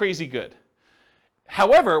crazy, crazy good.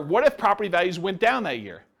 However, what if property values went down that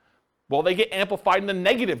year? Well, they get amplified in the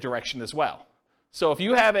negative direction as well. So if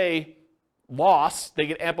you have a loss, they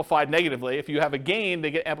get amplified negatively. If you have a gain,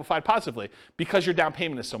 they get amplified positively because your down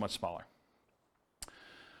payment is so much smaller.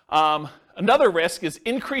 Another risk is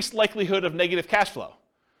increased likelihood of negative cash flow,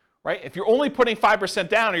 right? If you're only putting 5%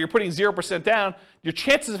 down or you're putting 0% down, your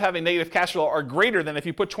chances of having negative cash flow are greater than if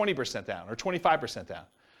you put 20% down or 25% down.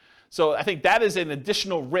 So I think that is an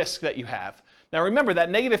additional risk that you have. Now remember, that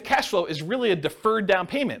negative cash flow is really a deferred down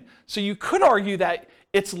payment. So you could argue that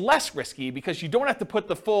it's less risky because you don't have to put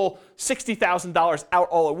the full $60,000 out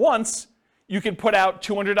all at once. You can put out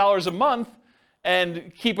 $200 a month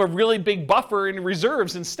and keep a really big buffer in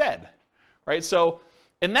reserves instead, right? So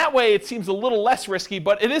in that way, it seems a little less risky,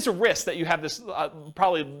 but it is a risk that you have this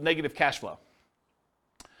probably negative cash flow.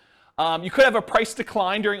 You could have a price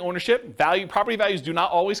decline during ownership. Property values do not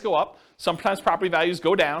always go up. Sometimes property values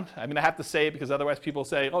go down. I mean, I have to say it because otherwise people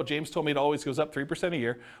say, oh, James told me it always goes up 3% a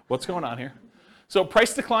year. What's going on here? So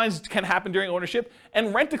price declines can happen during ownership,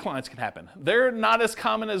 and rent declines can happen. They're not as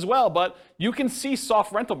common as well, but you can see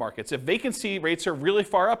soft rental markets. If vacancy rates are really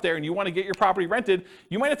far up there and you want to get your property rented,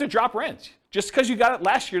 you might have to drop rent. Just because you got it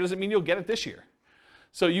last year doesn't mean you'll get it this year.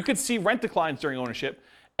 So you could see rent declines during ownership.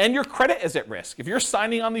 And your credit is at risk. If you're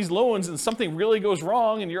signing on these loans and something really goes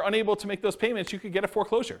wrong and you're unable to make those payments, you could get a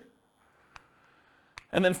foreclosure.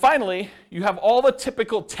 And then finally, you have all the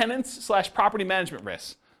typical tenants/property management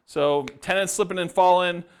risks. So tenants slipping and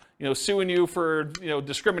falling, suing you for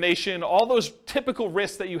discrimination, all those typical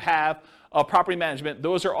risks that you have of property management,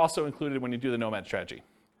 those are also included when you do the Nomad strategy.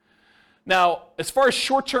 Now, as far as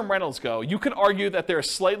short-term rentals go, you could argue that there's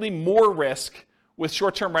slightly more risk with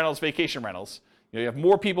short-term rentals, vacation rentals. You have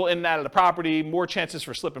more people in and out of the property, more chances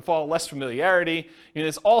for slip and fall, less familiarity.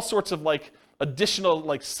 There's all sorts of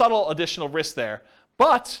additional, subtle additional risks there.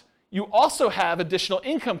 But you also have additional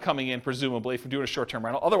income coming in, presumably, from doing a short-term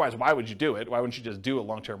rental. Otherwise, why would you do it? Why wouldn't you just do a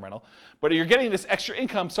long-term rental? But you're getting this extra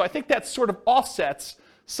income, so I think that sort of offsets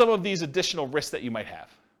some of these additional risks that you might have.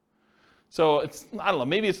 So I don't know,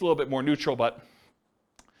 maybe it's a little bit more neutral, but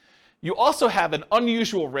you also have an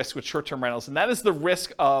unusual risk with short-term rentals, and that is the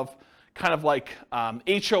risk of kind of like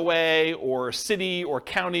HOA or city or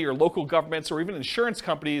county or local governments or even insurance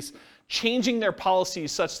companies changing their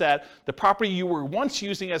policies such that the property you were once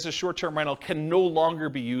using as a short-term rental can no longer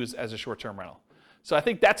be used as a short-term rental. So I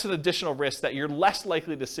think that's an additional risk that you're less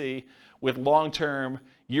likely to see with long-term,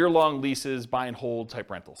 year-long leases, buy and hold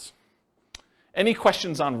type rentals. Any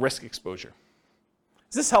questions on risk exposure?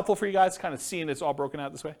 Is this helpful for you guys, kind of seeing it's all broken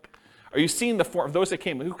out this way? Are you seeing the form, those that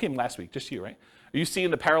came, who came last week? Just you, right? Are you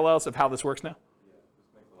seeing the parallels of how this works now? Yeah,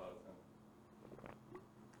 this makes a lot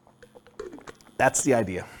of sense. That's the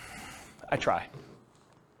idea. I try.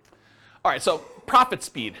 All right, so profit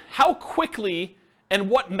speed. How quickly and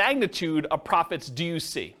what magnitude of profits do you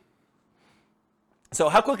see? So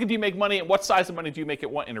how quickly do you make money and what size of money do you make at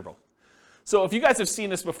what interval? So if you guys have seen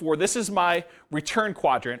this before, this is my return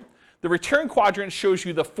quadrant. The return quadrant shows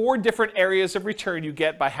you the 4 different areas of return you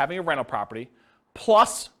get by having a rental property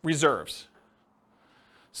plus reserves.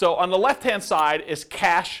 So on the left-hand side is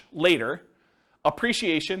cash later,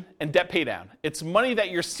 appreciation, and debt paydown. It's money that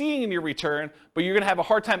you're seeing in your return, but you're going to have a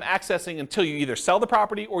hard time accessing until you either sell the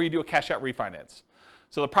property or you do a cash-out refinance.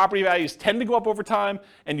 So the property values tend to go up over time,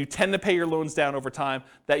 and you tend to pay your loans down over time.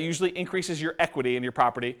 That usually increases your equity in your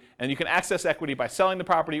property, and you can access equity by selling the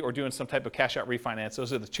property or doing some type of cash-out refinance.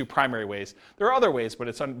 Those are the 2 primary ways. There are other ways,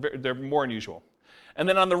 but they're more unusual. And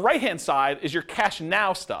then on the right-hand side is your cash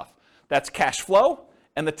now stuff. That's cash flow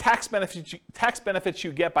and the tax benefits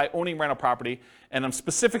you get by owning rental property, and I'm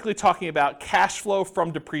specifically talking about cash flow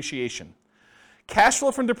from depreciation. Cash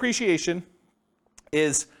flow from depreciation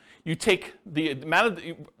is you take the amount of,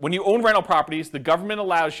 when you own rental properties, the government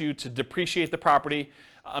allows you to depreciate the property,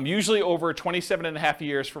 usually over 27 and a half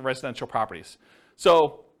years for residential properties.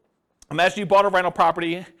 So imagine you bought a rental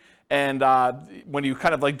property And when you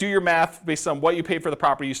kind of like do your math based on what you paid for the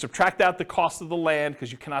property, you subtract out the cost of the land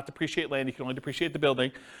because you cannot depreciate land, you can only depreciate the building.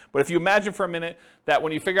 But if you imagine for a minute that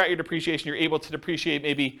when you figure out your depreciation, you're able to depreciate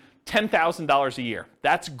maybe $10,000 a year.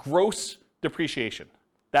 That's gross depreciation.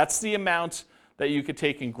 That's the amount that you could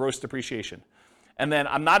take in gross depreciation. And then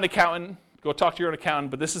I'm not an accountant, go talk to your own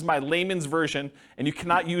accountant, but this is my layman's version, and you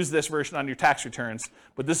cannot use this version on your tax returns,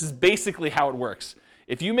 but this is basically how it works.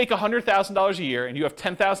 If you make $100,000 a year and you have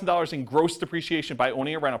 $10,000 in gross depreciation by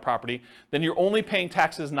owning a rental property, then you're only paying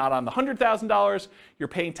taxes not on the $100,000, you're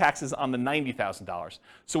paying taxes on the $90,000.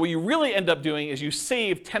 So what you really end up doing is you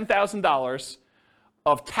save $10,000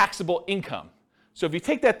 of taxable income. So if you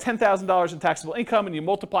take that $10,000 in taxable income and you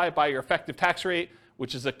multiply it by your effective tax rate,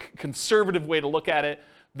 which is a conservative way to look at it,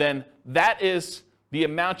 then that is the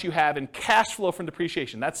amount you have in cash flow from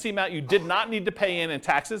depreciation. That's the amount you did not need to pay in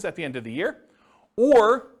taxes at the end of the year,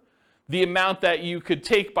 or the amount that you could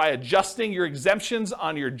take by adjusting your exemptions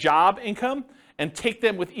on your job income and take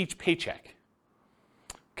them with each paycheck.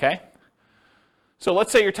 Okay? So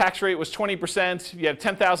let's say your tax rate was 20%, you had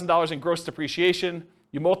 $10,000 in gross depreciation,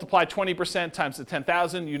 you multiply 20% times the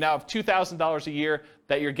 $10,000, you now have $2,000 a year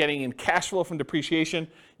that you're getting in cash flow from depreciation.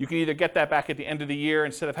 You can either get that back at the end of the year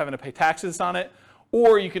instead of having to pay taxes on it,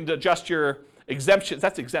 or you can adjust your exemptions.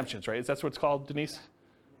 That's exemptions, right? That's what it's called, Denise?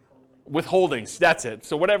 Withholdings, that's it.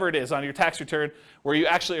 So whatever it is on your tax return where you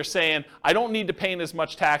actually are saying, I don't need to pay in as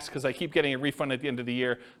much tax because I keep getting a refund at the end of the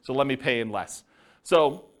year, so let me pay in less.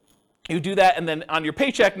 So you do that, and then on your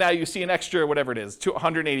paycheck now you see an extra, whatever it is,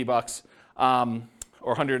 $180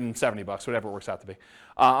 or 170 bucks, whatever it works out to be,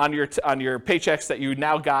 on your paychecks that you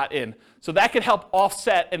now got in. So that could help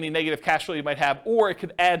offset any negative cash flow you might have, or it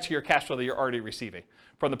could add to your cash flow that you're already receiving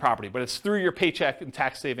from the property. But it's through your paycheck and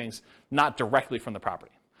tax savings, not directly from the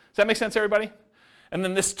property. Does that make sense, everybody? And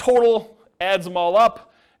then this total adds them all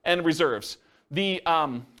up and reserves. The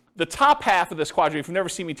top half of this quadrant, if you've never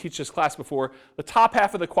seen me teach this class before, the top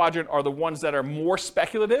half of the quadrant are the ones that are more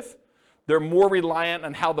speculative. They're more reliant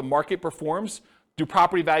on how the market performs. Do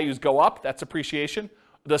property values go up? That's appreciation.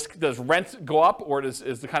 Does rent go up, or is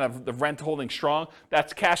the kind of the rent holding strong?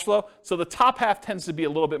 That's cash flow. So the top half tends to be a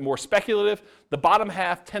little bit more speculative. The bottom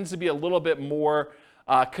half tends to be a little bit more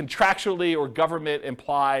contractually or government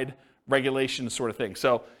implied regulation sort of thing.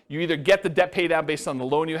 So you either get the debt pay down based on the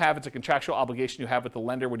loan you have, it's a contractual obligation you have with the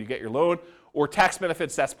lender when you get your loan, or tax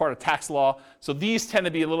benefits, that's part of tax law. So these tend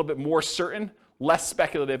to be a little bit more certain, less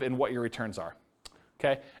speculative in what your returns are.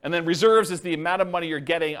 Okay? And then reserves is the amount of money you're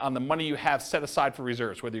getting on the money you have set aside for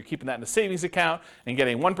reserves, whether you're keeping that in a savings account and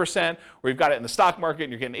getting 1%, or you've got it in the stock market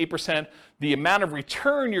and you're getting 8%. The amount of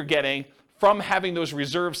return you're getting from having those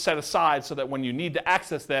reserves set aside so that when you need to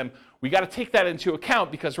access them, we got to take that into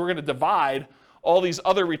account because we're going to divide all these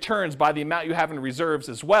other returns by the amount you have in reserves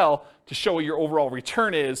as well to show what your overall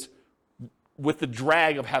return is with the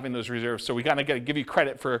drag of having those reserves. So we got to give you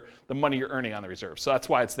credit for the money you're earning on the reserves. So that's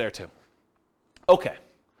why it's there too. Okay,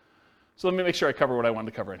 so let me make sure I cover what I wanted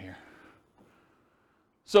to cover in here.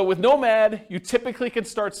 So with Nomad, you typically can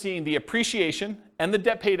start seeing the appreciation and the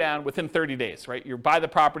debt pay down within 30 days, right? You buy the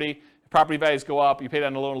property values go up, you pay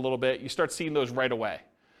down the loan a little bit, you start seeing those right away.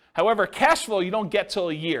 However, cash flow you don't get till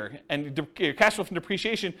a year, and your cash flow from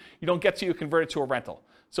depreciation you don't get till you convert it to a rental.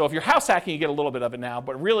 So if you're house hacking, you get a little bit of it now,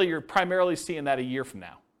 but really you're primarily seeing that a year from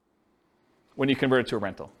now when you convert it to a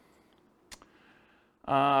rental.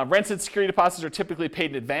 Rents and security deposits are typically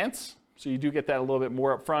paid in advance, so you do get that a little bit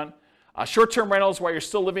more up front. Short-term rentals, while you're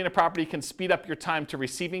still living in a property, can speed up your time to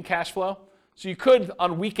receiving cash flow. So you could,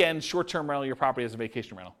 on weekends, short-term rental your property as a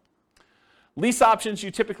vacation rental. Lease options,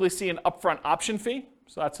 you typically see an upfront option fee.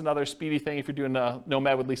 So that's another speedy thing if you're doing a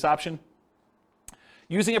Nomad with lease option.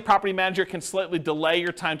 Using a property manager can slightly delay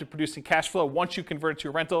your time to producing cash flow once you convert it to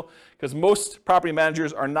a rental, because most property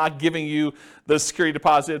managers are not giving you the security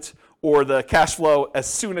deposits or the cash flow as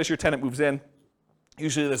soon as your tenant moves in.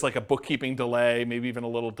 Usually there's like a bookkeeping delay, maybe even a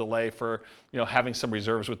little delay for having some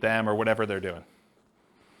reserves with them or whatever they're doing.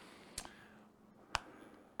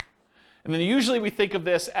 And then usually we think of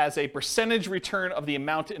this as a percentage return of the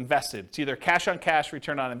amount invested. It's either cash on cash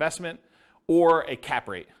return on investment or a cap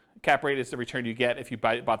rate. Cap rate is the return you get if you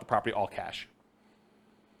bought the property all cash.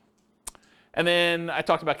 And then I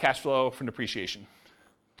talked about cash flow from depreciation.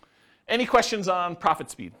 Any questions on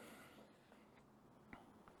profit speed?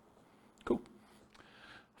 Cool.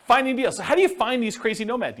 Finding deals. So how do you find these crazy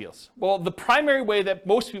Nomad deals? Well, the primary way that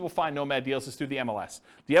most people find Nomad deals is through the MLS.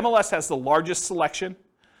 The MLS has the largest selection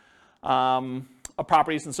of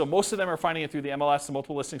properties, and so most of them are finding it through the MLS, the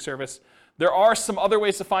multiple listing service. There are some other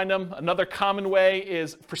ways to find them. Another common way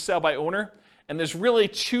is for sale by owner, And there's really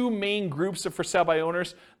two main groups of for sale by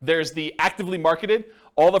owners. There's the actively marketed,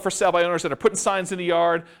 all the for sale by owners that are putting signs in the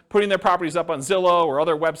yard, putting their properties up on Zillow or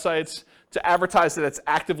other websites to advertise that it's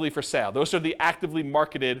actively for sale. Those are the actively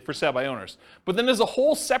marketed for sale by owners. But then there's a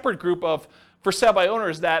whole separate group of for sale by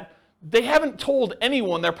owners that they haven't told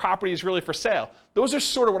anyone their property is really for sale. Those are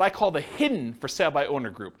sort of what I call the hidden for sale by owner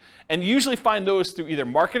group. And you usually find those through either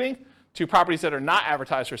marketing to properties that are not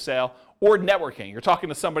advertised for sale or networking. You're talking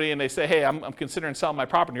to somebody and they say, hey, I'm considering selling my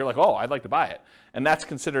property. You're like, oh, I'd like to buy it. And that's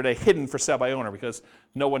considered a hidden for sale by owner because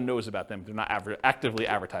no one knows about them. They're not actively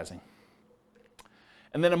advertising.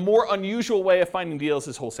 And then a more unusual way of finding deals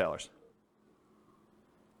is wholesalers.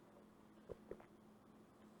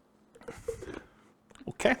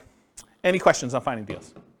 Okay. Any questions on finding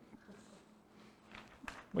deals?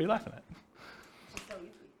 What are you laughing at?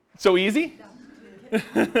 So easy?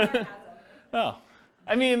 Oh.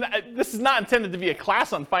 I mean, this is not intended to be a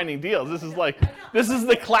class on finding deals. This is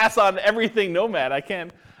the class on everything Nomad. I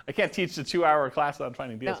can't teach the 2-hour class on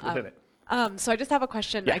finding deals within it. So I just have a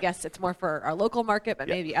question. Yeah. I guess it's more for our local market, but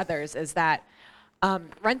maybe others, is that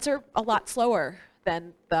rents are a lot slower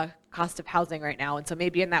than the cost of housing right now. And so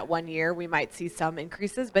maybe in that 1 year, we might see some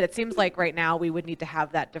increases. But it seems like right now we would need to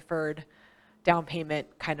have that deferred down payment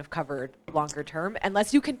kind of covered longer term,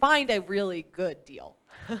 unless you can find a really good deal.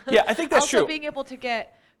 Yeah, I think that's also, true. being able to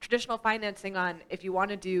get traditional financing on, if you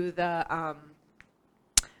want to do the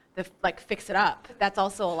like fix it up, that's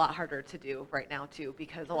also a lot harder to do right now too,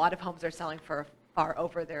 because a lot of homes are selling for far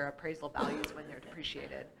over their appraisal values when they're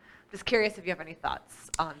depreciated. Just curious if you have any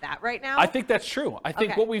thoughts on that right now. I think that's true. I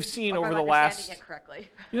think what we've seen over the last, it correctly.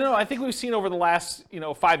 I think we've seen over the last,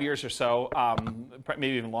 5 years or so,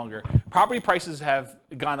 maybe even longer, property prices have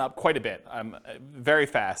gone up quite a bit, very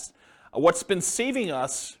fast. What's been saving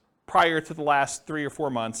us prior to the last 3 or 4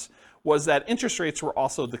 months was that interest rates were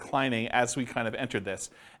also declining as we kind of entered this.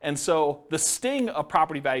 And so the sting of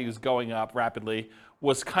property values going up rapidly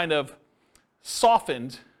was kind of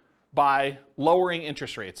softened by lowering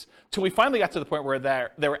interest rates till we finally got to the point where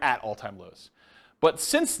they were at all-time lows. But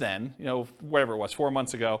since then, whatever it was, 4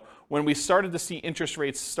 months ago, when we started to see interest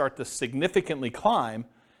rates start to significantly climb,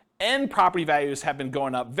 and property values have been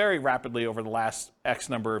going up very rapidly over the last X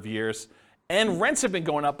number of years, and rents have been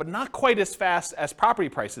going up, but not quite as fast as property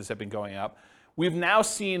prices have been going up, we've now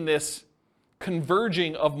seen this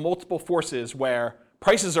converging of multiple forces where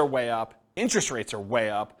prices are way up, interest rates are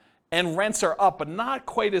way up, and rents are up, but not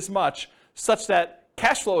quite as much, such that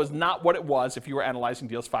cash flow is not what it was if you were analyzing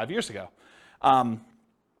deals 5 years ago.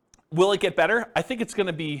 Will it get better? I think it's going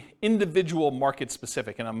to be individual market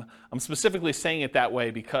specific, and I'm specifically saying it that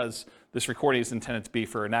way because this recording is intended to be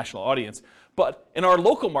for a national audience. But in our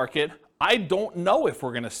local market, I don't know if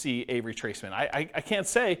we're going to see a retracement. I can't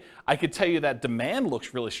say. I could tell you that demand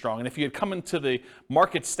looks really strong, and if you had come into the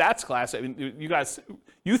market stats class, I mean,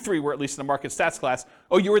 you three were at least in the market stats class.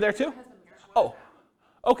 Oh, you were there too? Oh,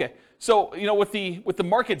 okay. So with the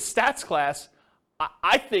market stats class,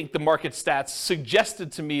 I think the market stats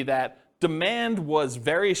suggested to me that demand was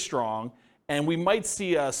very strong and we might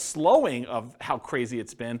see a slowing of how crazy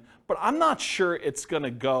it's been, but I'm not sure it's going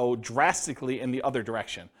to go drastically in the other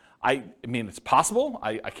direction. I mean, it's possible.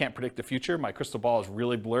 I can't predict the future. My crystal ball is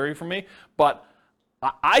really blurry for me, but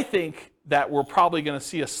I think that we're probably going to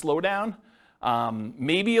see a slowdown,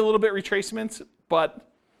 maybe a little bit retracement, but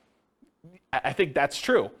I think that's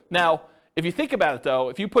true. Now, if you think about it, though,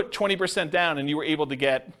 if you put 20% down and you were able to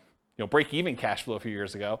get break-even cash flow a few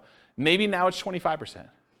years ago, maybe now it's 25%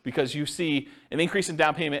 because you see an increase in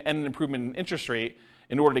down payment and an improvement in interest rate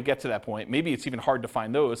in order to get to that point. Maybe it's even hard to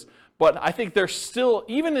find those. But I think there's still,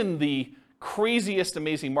 even in the craziest,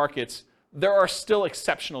 amazing markets, there are still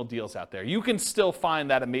exceptional deals out there. You can still find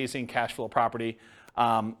that amazing cash flow property.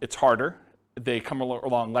 It's harder. They come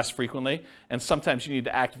along less frequently, and sometimes you need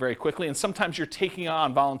to act very quickly, and sometimes you're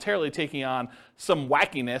voluntarily taking on some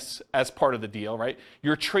wackiness as part of the deal, right?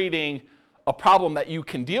 You're trading a problem that you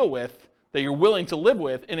can deal with, that you're willing to live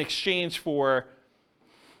with, in exchange for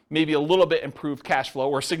maybe a little bit improved cash flow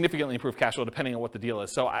or significantly improved cash flow, depending on what the deal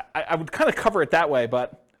is. So I would kind of cover it that way,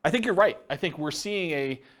 but I think you're right. I think we're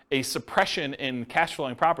seeing a suppression in cash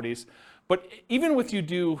flowing properties, but even with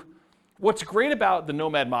what's great about the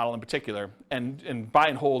Nomad model in particular, and buy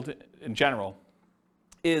and hold in general,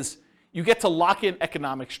 is you get to lock in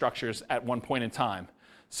economic structures at one point in time.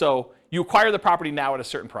 So you acquire the property now at a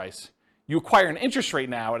certain price. You acquire an interest rate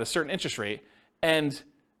now at a certain interest rate, and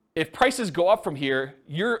if prices go up from here,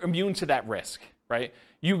 you're immune to that risk, right?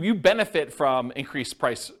 You benefit from increased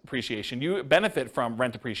price appreciation. You benefit from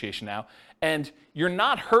rent appreciation now. And you're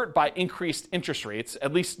not hurt by increased interest rates,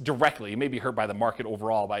 at least directly. You may be hurt by the market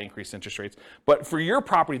overall by increased interest rates. But for your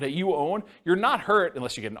property that you own, you're not hurt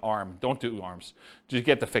unless you get an ARM. Don't do ARMs. Just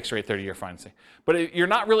get the fixed rate 30-year financing. But you're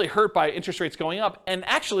not really hurt by interest rates going up. And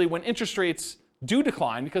actually, when interest rates do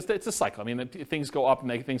decline, because it's a cycle. I mean, things go up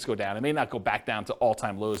and things go down. It may not go back down to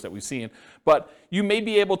all-time lows that we've seen, but you may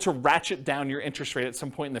be able to ratchet down your interest rate at some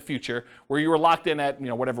point in the future where you were locked in at,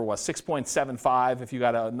 whatever it was, 6.75 if you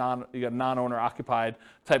got a non-owner occupied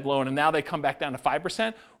type loan, and now they come back down to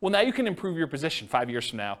 5%. Well, now you can improve your position 5 years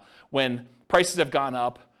from now when prices have gone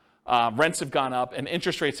up, rents have gone up, and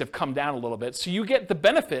interest rates have come down a little bit. So you get the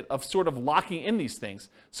benefit of sort of locking in these things.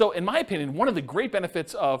 So in my opinion, one of the great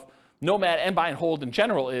benefits of Nomad and buy and hold in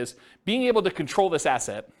general is being able to control this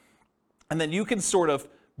asset, and then you can sort of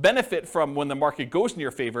benefit from when the market goes in your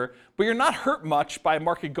favor, but you're not hurt much by a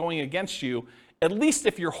market going against you, at least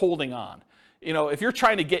if you're holding on. If you're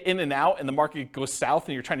trying to get in and out and the market goes south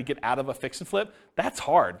and you're trying to get out of a fix and flip, that's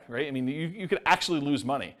hard, right? I mean, you could actually lose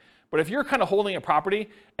money. But if you're kind of holding a property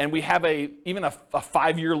and we have even a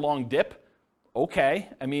 5-year long dip, okay.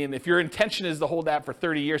 I mean, if your intention is to hold that for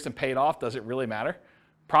 30 years and pay it off, does it really matter?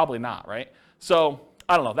 Probably not, right? So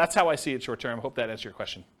I don't know. That's how I see it short term. Hope that answered your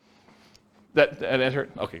question. That answered?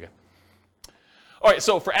 Okay, good. All right,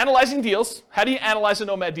 so for analyzing deals, how do you analyze a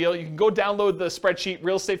Nomad deal? You can go download the spreadsheet,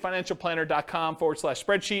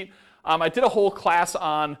 realestatefinancialplanner.com/spreadsheet. I did a whole class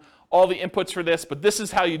on all the inputs for this, but this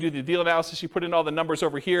is how you do the deal analysis. You put in all the numbers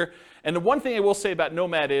over here. And the one thing I will say about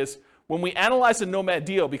Nomad is when we analyze a Nomad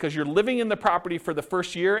deal, because you're living in the property for the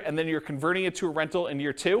first year and then you're converting it to a rental in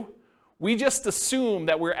year 2, we just assume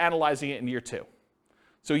that we're analyzing it in year 2.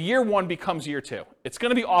 So year 1 becomes year 2. It's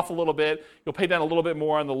going to be off a little bit. You'll pay down a little bit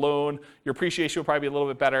more on the loan. Your appreciation will probably be a little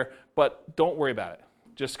bit better, but don't worry about it.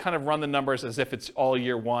 Just kind of run the numbers as if it's all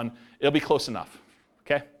year 1. It'll be close enough,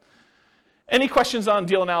 okay? Any questions on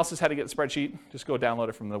deal analysis, how to get the spreadsheet? Just go download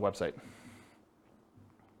it from the website.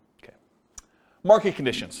 Okay. Market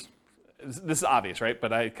conditions. This is obvious, right?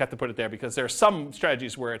 But I had to put it there because there are some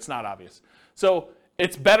strategies where it's not obvious. So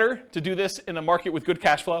it's better to do this in a market with good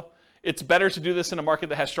cash flow. It's better to do this in a market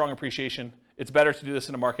that has strong appreciation. It's better to do this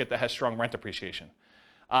in a market that has strong rent appreciation.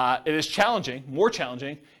 It is challenging, more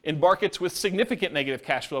challenging, in markets with significant negative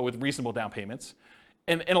cash flow with reasonable down payments.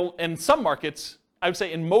 And in some markets, I would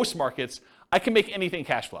say in most markets, I can make anything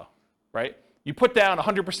cash flow, right? You put down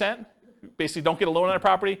 100%, basically don't get a loan on a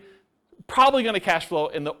property, probably going to cash flow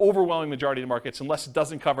in the overwhelming majority of the markets unless it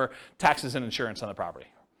doesn't cover taxes and insurance on the property.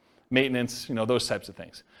 Maintenance, those types of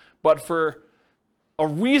things. But for a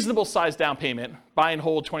reasonable size down payment, buy and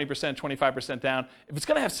hold 20%, 25% down, if it's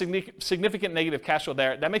going to have significant negative cash flow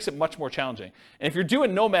there, that makes it much more challenging. And if you're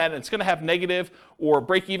doing Nomad and it's going to have negative or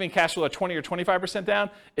break-even cash flow at 20 or 25% down,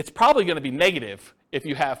 it's probably going to be negative if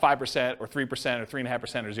you have 5% or 3% or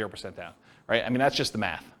 3.5% or 0% down, right? I mean, that's just the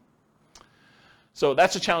math. So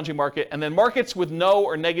that's a challenging market. And then markets with no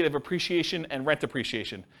or negative appreciation and rent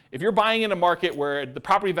appreciation. If you're buying in a market where the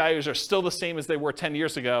property values are still the same as they were 10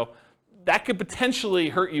 years ago, that could potentially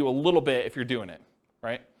hurt you a little bit if you're doing it,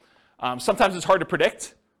 right? Sometimes it's hard to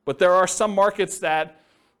predict, but there are some markets that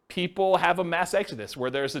people have a mass exodus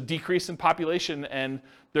where there's a decrease in population and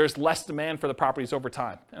there's less demand for the properties over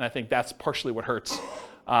time. And I think that's partially what hurts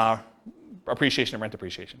appreciation and rent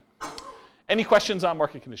appreciation. Any questions on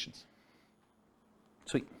market conditions?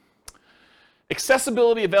 Sweet.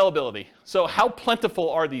 Accessibility, availability. So how plentiful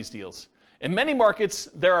are these deals? In many markets,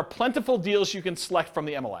 there are plentiful deals you can select from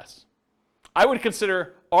the MLS. I would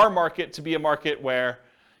consider our market to be a market where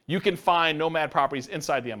you can find Nomad properties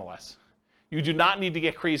inside the MLS. You do not need to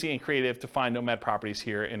get crazy and creative to find Nomad properties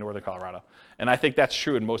here in Northern Colorado. And I think that's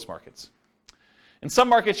true in most markets. In some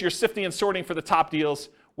markets, you're sifting and sorting for the top deals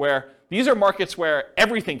where these are markets where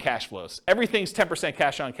everything cash flows. Everything's 10%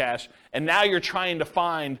 cash on cash. And now you're trying to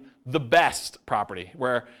find the best property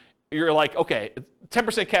where you're like, okay,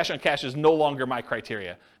 10% cash on cash is no longer my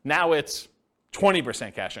criteria. Now it's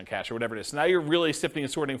 20% cash on cash or whatever it is. So now you're really sifting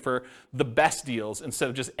and sorting for the best deals instead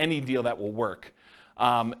of just any deal that will work.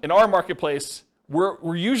 In our marketplace,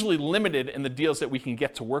 we're usually limited in the deals that we can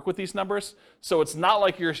get to work with these numbers. So it's not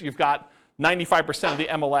like you've got 95% of the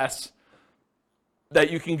MLS that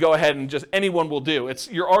you can go ahead and just anyone will do.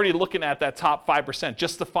 You're already looking at that top 5%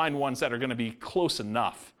 just to find ones that are going to be close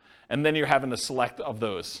enough. And then you're having to select of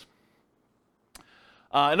those.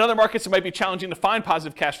 In other markets, it might be challenging to find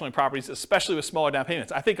positive cash flowing properties, especially with smaller down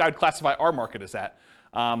payments. I think I'd classify our market as that.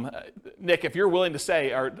 Nick, if you're willing to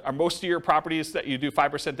say, are most of your properties that you do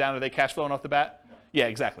 5% down, are they cash flowing off the bat? Yeah,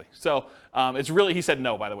 exactly. So it's really, he said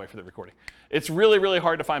no, by the way, for the recording. It's really, really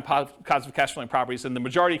hard to find positive cash flowing properties. In the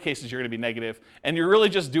majority of cases, you're going to be negative, and you're really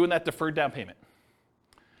just doing that deferred down payment.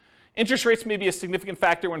 Interest rates may be a significant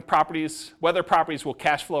factor whether properties will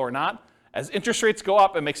cash flow or not. As interest rates go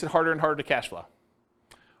up, it makes it harder and harder to cash flow.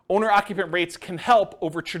 Owner-occupant rates can help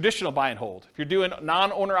over traditional buy and hold. If you're doing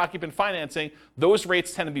non-owner-occupant financing, those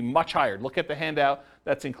rates tend to be much higher. Look at the handout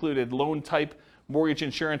that's included, loan type, mortgage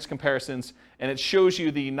insurance comparisons, and it shows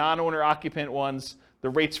you the non-owner-occupant ones, the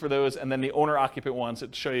rates for those, and then the owner-occupant ones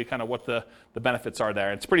that show you kind of what the benefits are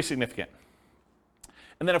there. It's pretty significant.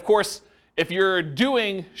 And then, of course, if you're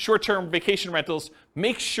doing short-term vacation rentals,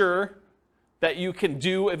 make sure that you can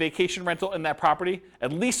do a vacation rental in that property,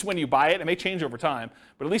 at least when you buy it. It may change over time,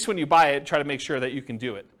 but at least when you buy it, try to make sure that you can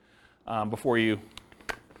do it before you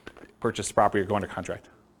purchase the property or go under contract.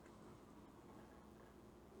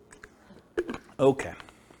 Okay.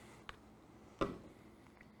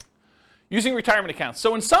 Using retirement accounts.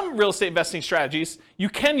 So in some real estate investing strategies, you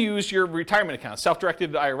can use your retirement account,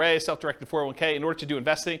 self-directed IRA, self-directed 401k, in order to do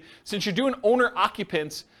investing. Since you're doing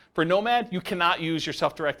owner-occupants for Nomad, you cannot use your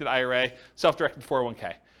self-directed IRA, self-directed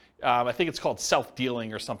 401k. I think it's called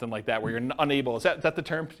self-dealing or something like that, where you're unable. Is that the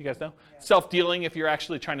term? Do you guys know? Yeah. Self-dealing, if you're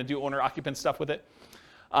actually trying to do owner-occupant stuff with it.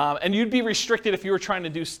 And you'd be restricted if you were trying to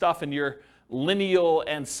do stuff in your lineal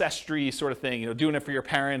ancestry sort of thing, doing it for your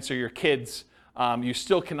parents or your kids. You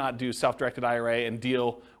still cannot do self-directed IRA and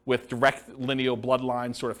deal with direct lineal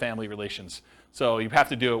bloodline sort of family relations. So you have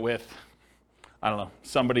to do it with, I don't know,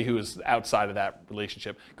 somebody who is outside of that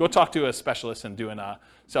relationship. Go talk to a specialist in doing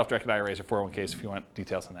self-directed IRAs or 401ks if you want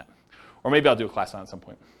details on that. Or maybe I'll do a class on it at some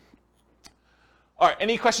point. All right,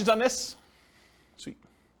 any questions on this? Sweet.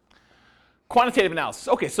 Quantitative analysis.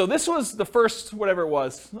 Okay, so this was the first, whatever it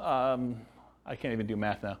was. I can't even do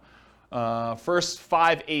math now. First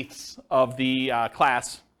 5/8 of the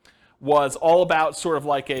class was all about sort of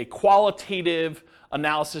like a qualitative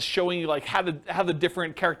analysis showing you like how the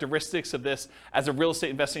different characteristics of this as a real estate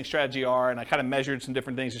investing strategy are, and I kind of measured some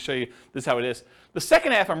different things to show you this is how it is. The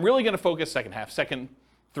second half, I'm really going to focus, second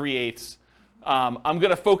 3/8, I'm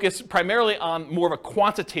going to focus primarily on more of a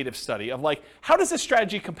quantitative study of like, how does this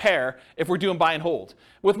strategy compare if we're doing buy and hold?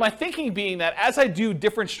 With my thinking being that as I do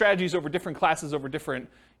different strategies over different classes, over different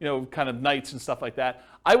kind of nights and stuff like that,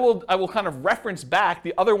 I will kind of reference back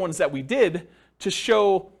the other ones that we did to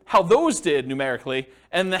show how those did numerically,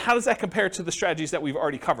 and then how does that compare to the strategies that we've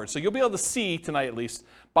already covered. So you'll be able to see tonight at least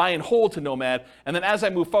buy and hold to Nomad, and then as I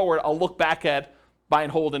move forward, I'll look back at buy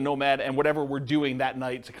and hold and Nomad and whatever we're doing that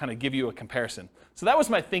night to kind of give you a comparison. So that was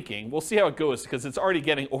my thinking. We'll see how it goes because it's already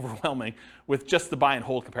getting overwhelming with just the buy and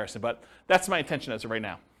hold comparison, but that's my intention as of right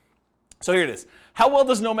now. So here it is. How well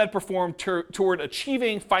does Nomad perform toward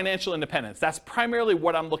achieving financial independence? That's primarily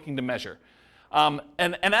what I'm looking to measure. And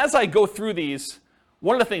as I go through these,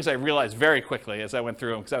 one of the things I realized very quickly as I went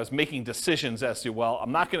through them, because I was making decisions as to, well,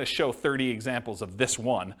 I'm not going to show 30 examples of this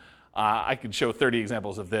one. I could show 30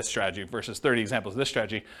 examples of this strategy versus 30 examples of this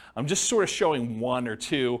strategy. I'm just sort of showing one or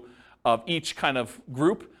two of each kind of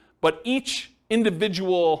group, but each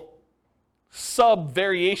individual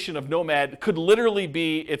sub-variation of Nomad could literally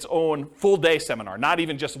be its own full-day seminar, not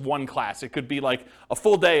even just one class. It could be like a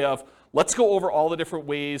full day of, let's go over all the different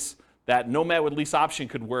ways that Nomad with lease option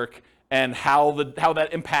could work and how that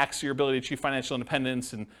impacts your ability to achieve financial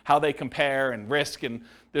independence and how they compare and risk. And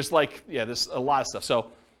there's there's a lot of stuff.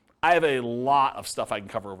 So I have a lot of stuff I can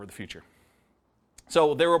cover over the future.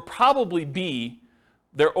 So there will probably be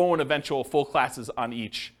their own eventual full classes on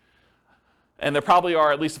each. And there probably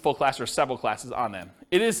are at least a full class or several classes on them.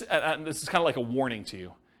 It is, and this is kind of like a warning to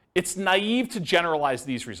you, it's naive to generalize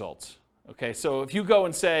these results. Okay, so if you go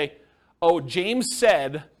and say, oh, James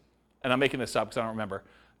said, and I'm making this up because I don't remember,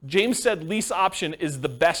 James said lease option is the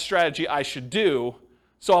best strategy I should do,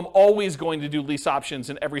 so I'm always going to do lease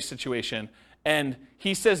options in every situation. And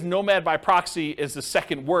he says Nomad by proxy is the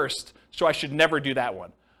second worst, so I should never do that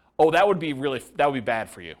one. Oh, that would be bad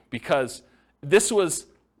for you, because this was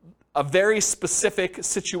a very specific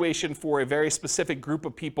situation for a very specific group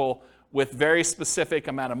of people with very specific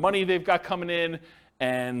amount of money they've got coming in,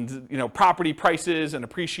 and property prices and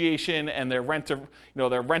appreciation and their rent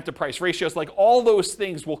to price ratios. Like all those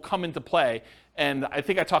things will come into play. And I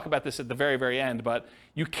think I talk about this at the very, very end, but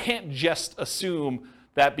you can't just assume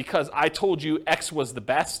that because I told you X was the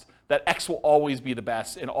best, that X will always be the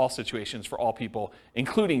best in all situations for all people,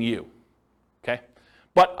 including you. Okay?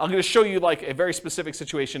 But I'm going to show you like a very specific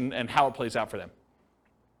situation and how it plays out for them.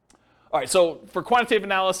 All right, so for quantitative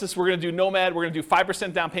analysis, we're going to do Nomad. We're going to do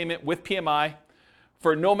 5% down payment with PMI.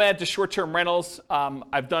 For Nomad to short-term rentals,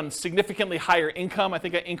 I've done significantly higher income. I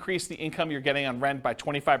think I increased the income you're getting on rent by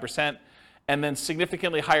 25%, and then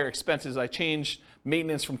significantly higher expenses. I changed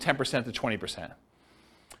maintenance from 10% to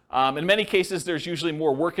 20%. In many cases, there's usually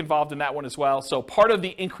more work involved in that one as well. So part of the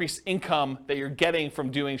increased income that you're getting from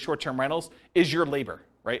doing short-term rentals is your labor,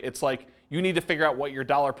 right? It's like you need to figure out what your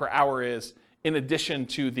dollar per hour is in addition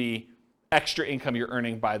to the extra income you're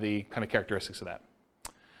earning by the kind of characteristics of that.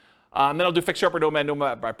 Then I'll do fixer upper Nomad,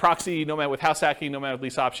 Nomad by proxy, Nomad with house hacking, Nomad with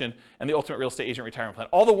lease option, and the ultimate real estate agent retirement plan.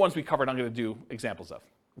 All the ones we covered, I'm going to do examples of.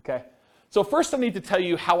 Okay. So first, I need to tell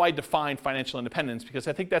you how I define financial independence, because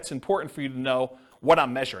I think that's important for you to know what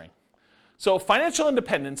I'm measuring. So financial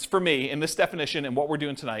independence for me, in this definition and what we're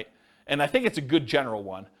doing tonight, and I think it's a good general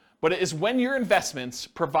one, but it is when your investments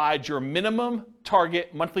provide your minimum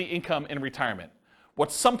target monthly income in retirement.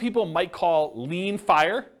 What some people might call lean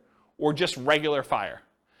FIRE or just regular FIRE.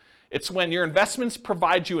 It's when your investments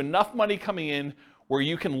provide you enough money coming in where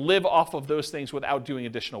you can live off of those things without doing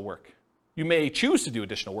additional work. You may choose to do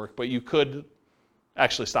additional work, but you could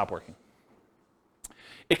actually stop working.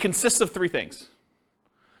 It consists of three things.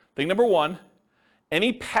 Thing number one,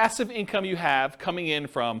 any passive income you have coming in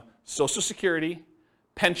from Social Security,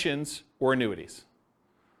 pensions, or annuities.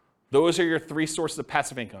 Those are your three sources of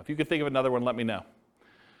passive income. If you could think of another one, let me know.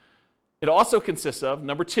 It also consists of,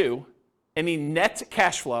 number two, any net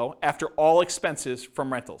cash flow after all expenses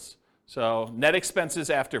from rentals. So net expenses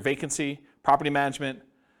after vacancy, property management,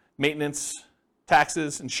 maintenance,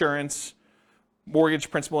 taxes, insurance,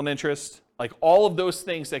 mortgage, principal, and interest. Like all of those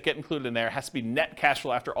things that get included in there has to be net cash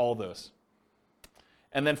flow after all of those.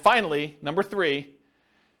 And then finally, number three,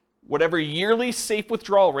 whatever yearly safe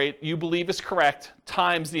withdrawal rate you believe is correct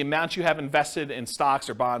times the amount you have invested in stocks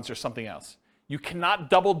or bonds or something else. You cannot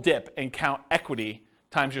double dip and count equity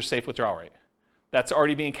times your safe withdrawal rate. That's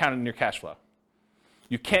already being counted in your cash flow.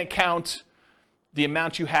 You can't count the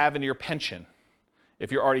amount you have in your pension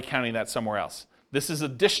if you're already counting that somewhere else. This is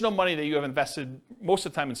additional money that you have invested most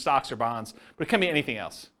of the time in stocks or bonds, but it can be anything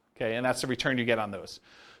else, okay? And that's the return you get on those.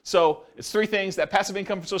 So it's three things: that passive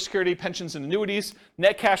income from Social Security, pensions, and annuities,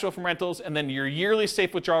 net cash flow from rentals, and then your yearly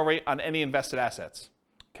safe withdrawal rate on any invested assets,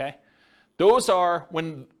 okay? Those are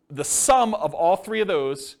when the sum of all three of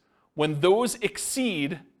those, when those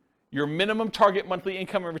exceed your minimum target monthly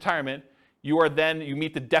income in retirement, you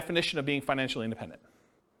meet the definition of being financially independent.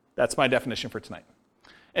 That's my definition for tonight.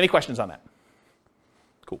 Any questions on that?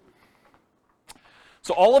 Cool.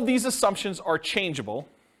 So all of these assumptions are changeable.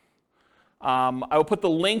 I will put the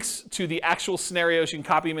links to the actual scenarios. You can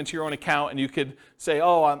copy them into your own account, and you could say,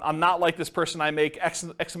 oh, I'm not like this person. I make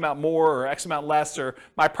X amount more or X amount less, or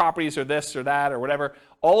my properties are this or that or whatever.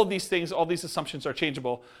 All of these things, all these assumptions are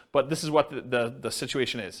changeable, but this is what the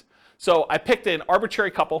situation is. So I picked an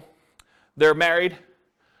arbitrary couple. They're married.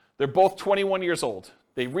 They're both 21 years old.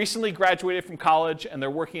 They recently graduated from college, and they're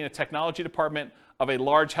working in a technology department of a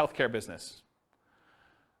large healthcare business.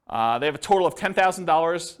 They have a total of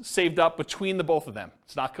 $10,000 saved up between the both of them.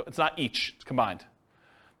 It's not each, it's combined.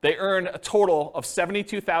 They earn a total of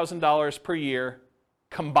 $72,000 per year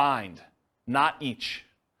combined, not each.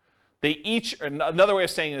 They each, another way of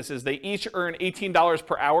saying this is they each earn $18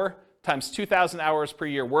 per hour times 2,000 hours per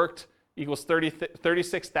year worked equals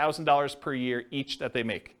 $36,000 per year each that they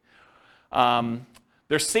make.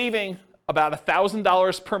 They're saving about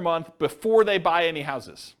 $1,000 per month before they buy any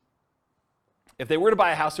houses. If they were to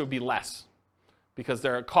buy a house, it would be less because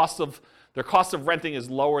their cost of renting is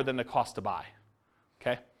lower than the cost to buy.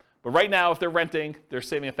 Okay? But right now, if they're renting, they're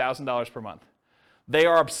saving $1,000 per month. They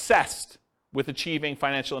are obsessed with achieving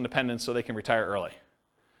financial independence so they can retire early.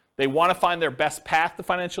 They want to find their best path to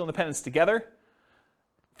financial independence together.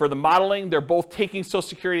 For the modeling, they're both taking Social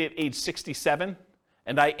Security at age 67,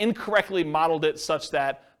 and I incorrectly modeled it such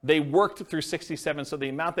that they worked through 67, so the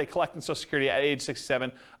amount they collect in Social Security at age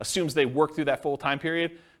 67 assumes they work through that full time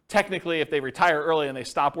period. Technically, if they retire early and they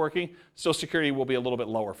stop working, Social Security will be a little bit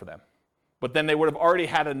lower for them. But then they would have already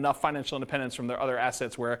had enough financial independence from their other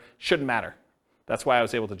assets where it shouldn't matter. That's why I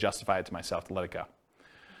was able to justify it to myself to let it go.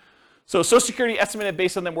 So Social Security estimated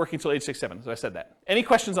based on them working until age 67, so I said that. Any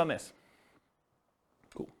questions on this?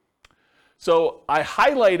 Cool. So I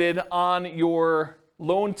highlighted on your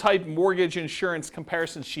loan type mortgage insurance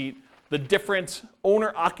comparison sheet the different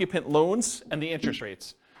owner-occupant loans and the interest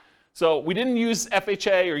rates. So we didn't use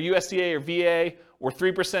FHA or USDA or VA or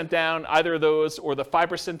 3% down, either of those, or the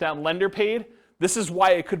 5% down lender paid. This is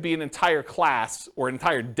why it could be an entire class or an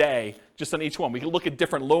entire day just on each one. We could look at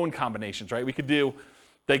different loan combinations, right? We could do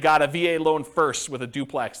They got a VA loan first with a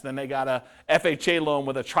duplex, then they got a FHA loan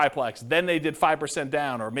with a triplex, then they did 5%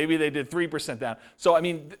 down, or maybe they did 3% down. So, I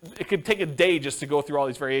mean, it could take a day just to go through all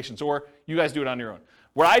these variations, or you guys do it on your own.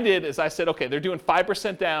 What I did is I said, okay, they're doing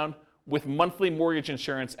 5% down with monthly mortgage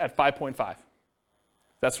insurance at 5.5.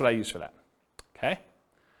 That's what I use for that, okay?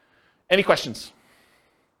 Any questions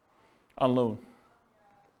on loan?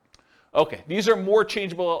 Okay, these are more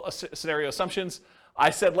changeable scenario assumptions. I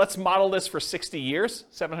said, let's model this for 60 years,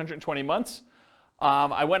 720 months.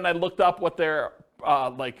 I went and I looked up what their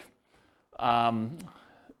kind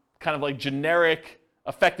of like generic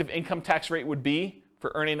effective income tax rate would be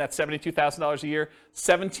for earning that $72,000 a year.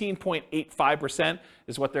 17.85%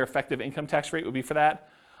 is what their effective income tax rate would be for that.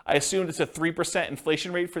 I assumed it's a 3%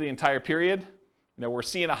 inflation rate for the entire period. You know, we're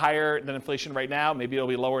seeing a higher than inflation right now. Maybe it'll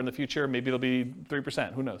be lower in the future. Maybe it'll be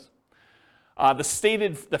 3%. Who knows?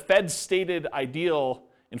 The Fed's stated ideal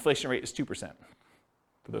inflation rate is 2%,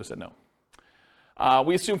 for those that know.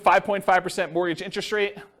 We assume 5.5% mortgage interest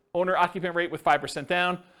rate, owner-occupant rate with 5%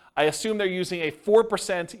 down. I assume they're using a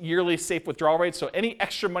 4% yearly safe withdrawal rate. So any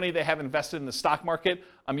extra money they have invested in the stock market,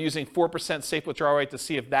 I'm using 4% safe withdrawal rate to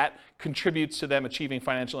see if that contributes to them achieving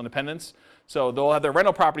financial independence. So they'll have their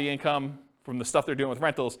rental property income from the stuff they're doing with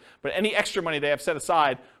rentals, but any extra money they have set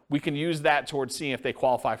aside, we can use that towards seeing if they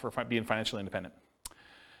qualify for being financially independent.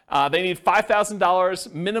 They need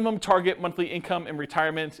 $5,000 minimum target monthly income in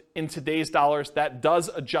retirement in today's dollars. That does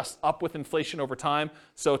adjust up with inflation over time.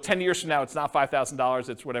 So 10 years from now, it's not $5,000,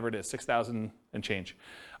 it's whatever it is, $6,000 and change.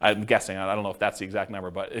 I'm guessing, I don't know if that's the exact number,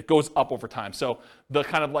 but it goes up over time. So the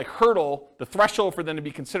kind of like hurdle, the threshold for them to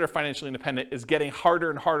be considered financially independent is getting harder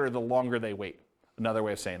and harder the longer they wait. Another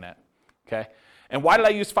way of saying that, okay? And why did I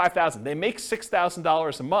use $5,000? They make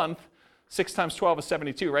 $6,000 a month. 6 times 12 is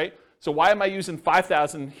 72, right? So why am I using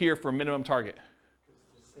 $5,000 here for minimum target?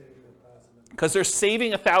 Because they're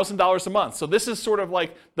saving $1,000 a month. So this is sort of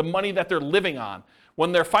like the money that they're living on.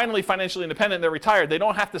 When they're finally financially independent, they're retired, they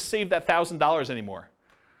don't have to save that $1,000 anymore.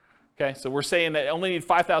 Okay, so we're saying that they only need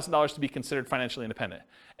 $5,000 to be considered financially independent.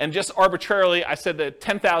 And just arbitrarily, I said that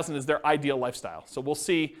 $10,000 is their ideal lifestyle. So we'll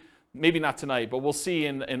see, maybe not tonight, but we'll see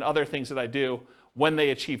in other things that I do when they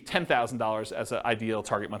achieve $10,000 as an ideal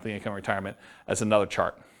target monthly income retirement as another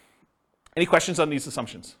chart. Any questions on these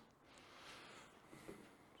assumptions?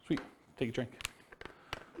 Sweet, take a drink.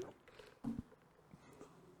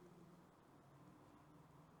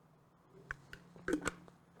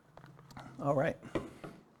 All right.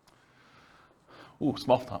 Ooh,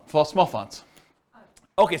 small fonts.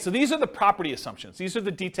 Okay, so these are the property assumptions. These are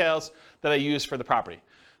the details that I use for the property.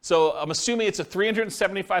 So I'm assuming it's a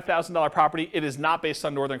 $375,000 property. It is not based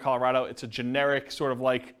on Northern Colorado. It's a generic sort of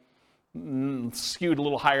like skewed a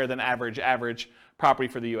little higher than average property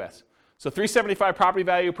for the US. So $375 property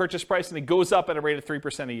value, purchase price, and it goes up at a rate of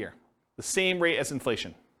 3% a year. The same rate as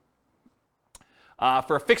inflation.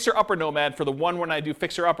 For a fixer-upper Nomad, for the one when I do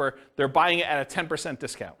fixer-upper, they're buying it at a 10%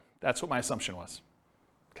 discount. That's what my assumption was,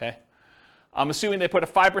 okay? I'm assuming they put a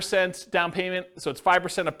 5% down payment, so it's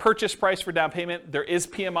 5% of purchase price for down payment. There is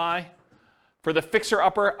PMI. For the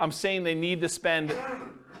fixer-upper, I'm saying they need to spend,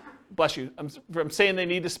 bless you, I'm saying they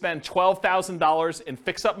need to spend $12,000 in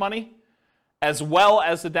fix-up money, as well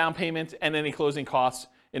as the down payment and any closing costs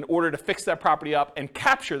in order to fix that property up and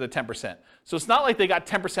capture the 10%. So it's not like they got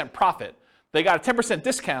 10% profit. They got a 10%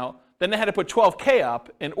 discount, then they had to put $12K up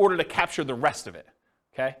in order to capture the rest of it,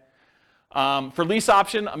 okay? For lease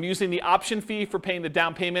option, I'm using the option fee for paying the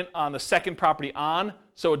down payment on the second property on,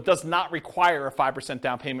 so it does not require a 5%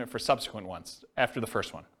 down payment for subsequent ones after the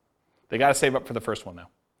first one. They got to save up for the first one now.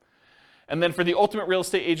 And then for the ultimate real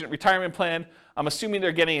estate agent retirement plan, I'm assuming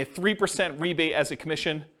they're getting a 3% rebate as a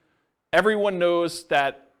commission. Everyone knows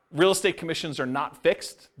that real estate commissions are not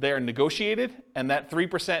fixed. They are negotiated, and that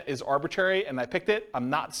 3% is arbitrary, and I picked it. I'm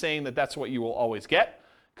not saying that that's what you will always get.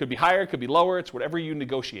 Could be higher, could be lower. It's whatever you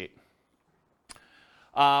negotiate.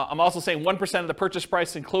 I'm also saying 1% of the purchase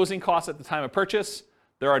price and closing costs at the time of purchase.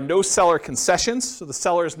 There are no seller concessions, so the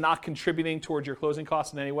seller is not contributing towards your closing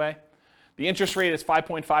costs in any way. The interest rate is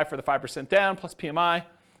 5.5 for the 5% down plus PMI.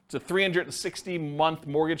 It's a 360-month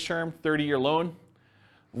mortgage term, 30-year loan.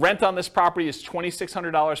 Rent on this property is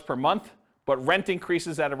 $2,600 per month, but rent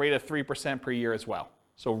increases at a rate of 3% per year as well.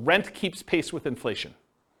 So rent keeps pace with inflation.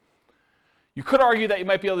 You could argue that you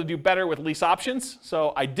might be able to do better with lease options.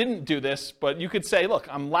 So I didn't do this, but you could say, look,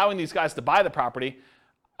 I'm allowing these guys to buy the property.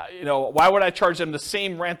 Why would I charge them the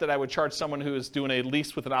same rent that I would charge someone who is doing a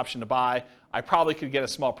lease with an option to buy? I probably could get a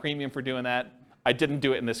small premium for doing that. I didn't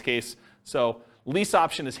do it in this case. So lease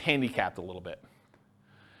option is handicapped a little bit.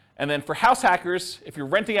 And then for house hackers, if you're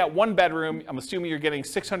renting out one bedroom, I'm assuming you're getting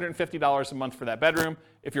 $650 a month for that bedroom.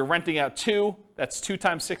 If you're renting out 2, that's 2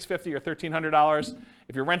 times $650 or $1,300.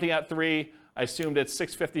 If you're renting out 3, I assumed it's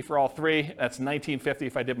 $650 for all 3. That's $1,950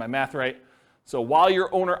 if I did my math right. So while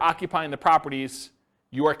you're owner occupying the properties,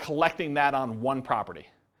 you are collecting that on one property.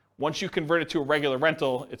 Once you convert it to a regular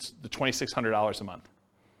rental, it's the $2,600 a month.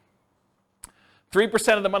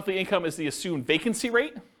 3% of the monthly income is the assumed vacancy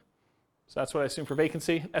rate. So that's what I assume for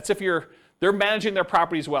vacancy. That's if they're managing their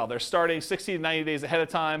properties well. They're starting 60 to 90 days ahead of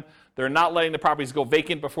time. They're not letting the properties go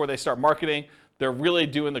vacant before they start marketing. They're really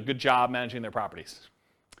doing a good job managing their properties.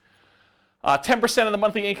 10% of the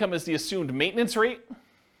monthly income is the assumed maintenance rate.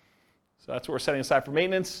 So that's what we're setting aside for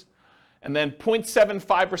maintenance. And then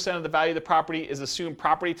 0.75% of the value of the property is assumed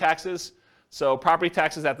property taxes. So property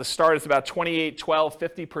taxes at the start is about $28, $12,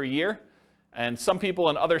 $50 per year. And some people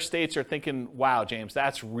in other states are thinking, wow, James,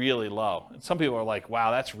 that's really low. And some people are like,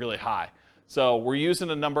 wow, that's really high. So we're using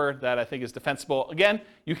a number that I think is defensible. Again,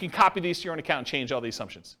 you can copy these to your own account and change all the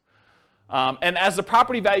assumptions. And as the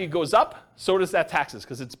property value goes up, so does that taxes,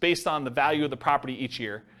 because it's based on the value of the property each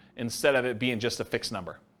year instead of it being just a fixed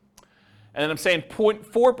number. And then I'm saying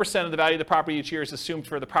 0.4% of the value of the property each year is assumed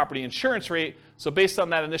for the property insurance rate. So based on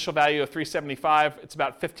that initial value of $375, it's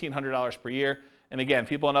about $1,500 per year. And again,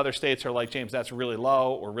 people in other states are like, James, that's really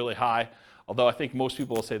low or really high, although I think most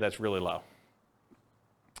people will say that's really low.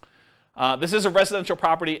 This is a residential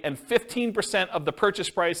property, and 15% of the purchase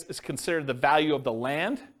price is considered the value of the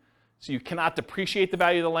land. So you cannot depreciate the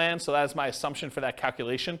value of the land, so that is my assumption for that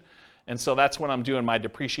calculation. And so that's when I'm doing my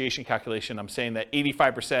depreciation calculation. I'm saying that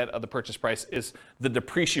 85% of the purchase price is the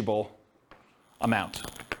depreciable amount.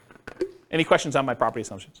 Any questions on my property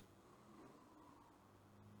assumptions?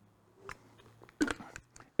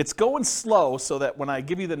 It's going slow so that when I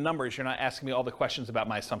give you the numbers, you're not asking me all the questions about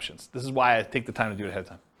my assumptions. This is why I take the time to do it ahead of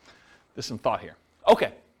time. There's some thought here.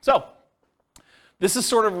 Okay, so this is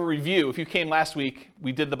sort of a review. If you came last week,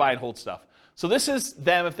 we did the buy and hold stuff. So this is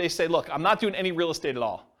them if they say, look, I'm not doing any real estate at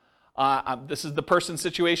all. This is the person's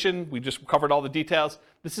situation. We just covered all the details.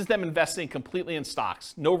 This is them investing completely in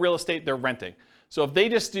stocks. No real estate, they're renting. So if they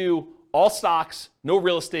just do all stocks, no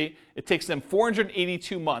real estate, it takes them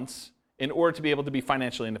 482 months in order to be able to be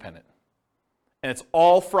financially independent. And it's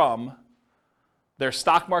all from their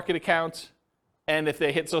stock market account and if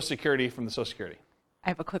they hit Social Security, from the Social Security. I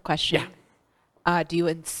have a quick question. Yeah. Do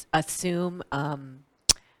you assume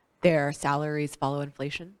their salaries follow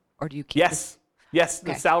inflation, or do you keep? Yes. Yes,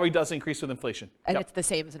 Okay. the salary does increase with inflation. And Yep. it's the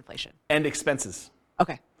same as inflation? And expenses.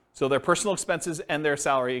 Okay. So their personal expenses and their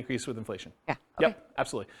salary increase with inflation. Yeah. Okay. Yep,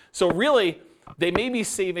 absolutely. So really, they may be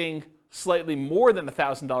saving slightly more than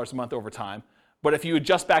 $1,000 a month over time, but if you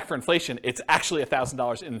adjust back for inflation, it's actually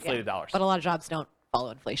 $1,000 in inflated dollars. But a lot of jobs don't follow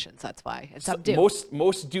inflation, so that's why. And some So do.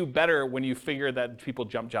 most do better when you figure that people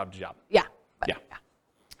jump job to job. Yeah. but- Yeah.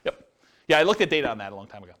 Yep. Yeah, I looked at data on that a long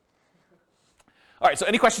time ago. All right, so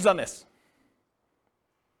any questions on this?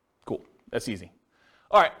 Cool, that's easy.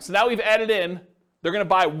 All right, so now we've added in, they're gonna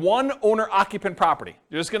buy one owner-occupant property.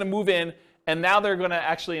 They're just gonna move in, and now they're gonna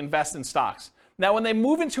actually invest in stocks. Now, when they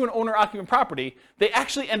move into an owner-occupant property, they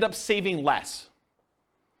actually end up saving less,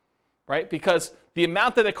 right? Because the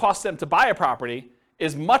amount that it costs them to buy a property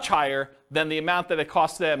is much higher than the amount that it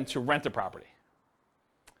costs them to rent a property.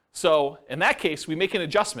 So in that case, we make an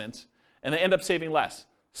adjustment, and they end up saving less.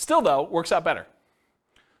 Still, though, works out better.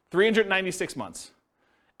 396 months.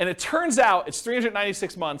 And it turns out it's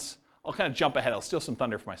 396 months. I'll kind of jump ahead. I'll steal some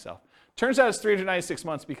thunder for myself. Turns out it's 396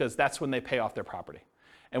 months because that's when they pay off their property.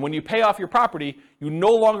 And when you pay off your property, you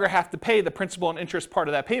no longer have to pay the principal and interest part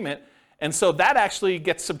of that payment. And so that actually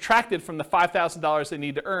gets subtracted from the $5,000 they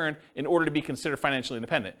need to earn in order to be considered financially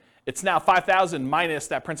independent. It's now $5,000 minus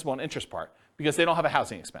that principal and interest part because they don't have a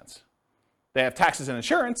housing expense. They have taxes and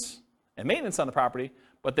insurance and maintenance on the property,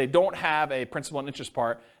 but they don't have a principal and interest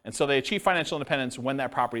part, and so they achieve financial independence when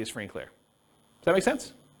that property is free and clear. Does that make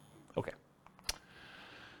sense? Okay.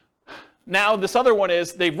 Now, this other one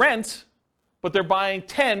is they rent, but they're buying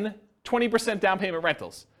 20% down payment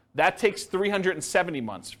rentals. That takes 370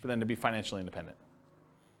 months for them to be financially independent.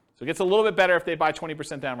 So it gets a little bit better if they buy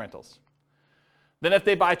 20% down rentals. Then if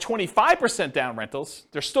they buy 25% down rentals,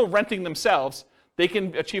 they're still renting themselves, they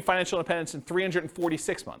can achieve financial independence in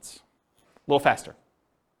 346 months. A little faster.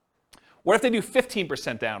 What if they do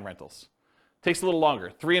 15% down rentals? Takes a little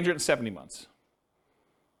longer, 370 months.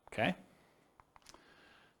 Okay?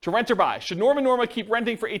 To rent or buy. Should Norma keep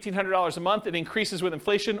renting for $1,800 a month? It increases with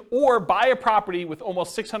inflation, or buy a property with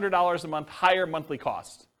almost $600 a month higher monthly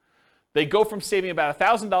cost. They go from saving about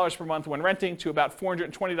 $1,000 per month when renting to about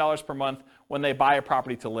 $420 per month when they buy a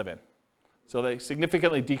property to live in. So they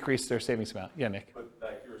significantly decrease their savings amount. Yeah, Nick? But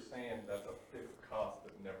like you were saying, that's a fixed cost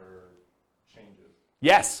that never changes.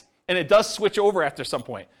 Yes, and it does switch over after some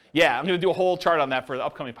point. Yeah, I'm going to do a whole chart on that for the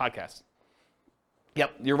upcoming podcast.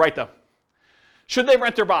 Yep, you're right though. Should they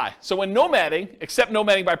rent or buy? So when nomading, except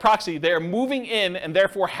nomading by proxy, they are moving in and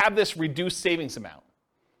therefore have this reduced savings amount.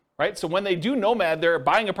 Right? So when they do nomad, they're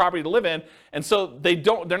buying a property to live in, and so they're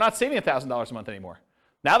not saving $1,000 a month anymore.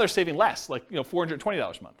 Now they're saving less, like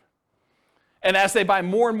 $420 a month. And as they buy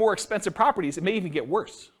more and more expensive properties, it may even get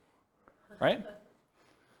worse. Right?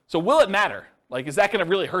 So will it matter? Like, is that going to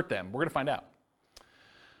really hurt them? We're going to find out.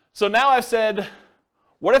 So now I've said,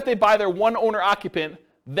 what if they buy their one owner occupant,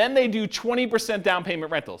 then they do 20% down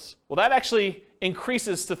payment rentals? Well, that actually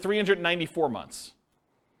increases to 394 months.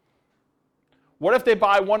 What if they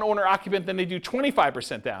buy one owner occupant, then they do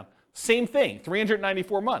 25% down? Same thing,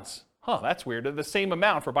 394 months. Huh, that's weird. They're the same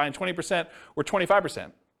amount for buying 20% or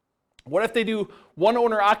 25%. What if they do one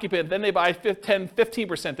owner occupant, then they buy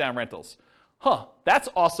 15% down rentals? Huh, that's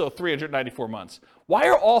also 394 months. Why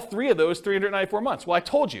are all three of those 394 months? Well, I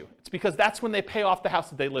told you. It's because that's when they pay off the house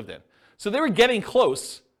that they lived in. So they were getting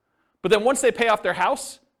close, but then once they pay off their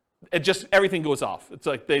house, everything goes off. It's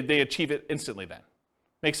like they achieve it instantly then.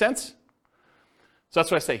 Make sense? So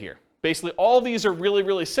that's what I say here. Basically, all these are really,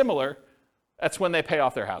 really similar. That's when they pay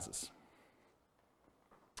off their houses.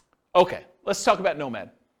 Okay, let's talk about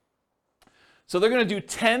Nomad. So they're going to do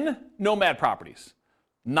 10 Nomad properties.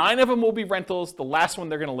 9 of them will be rentals. The last one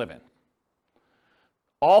they're going to live in.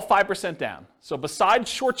 All 5% down. So besides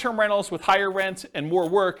short-term rentals with higher rent and more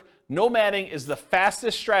work, nomading is the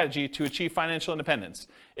fastest strategy to achieve financial independence.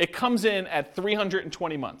 It comes in at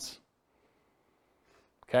 320 months.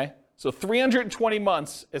 Okay? So 320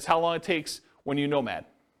 months is how long it takes when you nomad.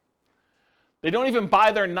 They don't even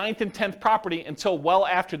buy their 9th and 10th property until well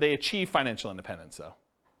after they achieve financial independence, though.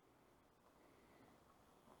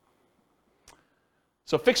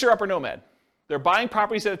 So fixer-upper nomad. They're buying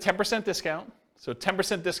properties at a 10% discount. So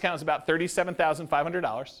 10% discount is about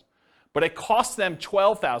 $37,500. But it costs them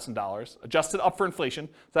 $12,000, adjusted up for inflation.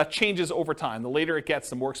 So that changes over time. The later it gets,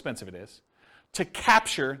 the more expensive it is, to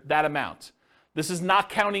capture that amount. This is not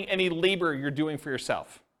counting any labor you're doing for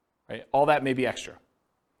yourself. Right? All that may be extra.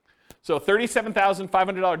 So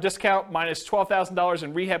 $37,500 discount minus $12,000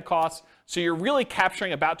 in rehab costs. So you're really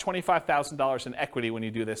capturing about $25,000 in equity when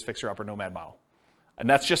you do this fixer-upper nomad model. And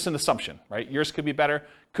that's just an assumption, right? Yours could be better,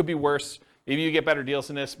 could be worse. Maybe you get better deals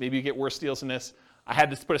in this, maybe you get worse deals in this. I had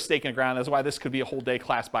to put a stake in the ground. That's why this could be a whole day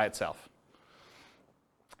class by itself.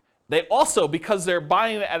 They also, because they're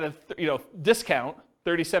buying it at a discount,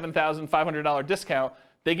 $37,500 discount,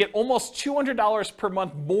 they get almost $200 per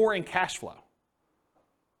month more in cash flow.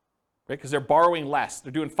 Right? Because they're borrowing less.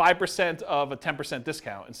 They're doing 5% of a 10%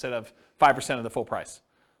 discount instead of 5% of the full price.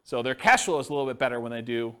 So their cash flow is a little bit better when they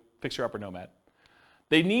do fixer-upper nomad.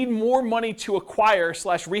 They need more money to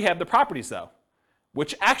acquire/rehab the properties, though,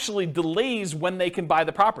 which actually delays when they can buy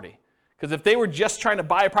the property. Because if they were just trying to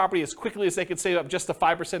buy a property as quickly as they could save up just a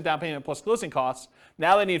 5% down payment plus closing costs,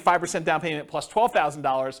 now they need 5% down payment plus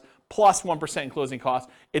 $12,000 plus 1% in closing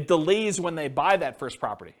costs. It delays when they buy that first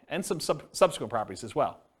property and some subsequent properties as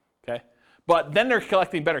well. Okay? But then they're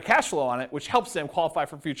collecting better cash flow on it, which helps them qualify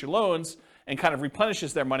for future loans and kind of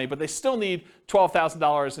replenishes their money, but they still need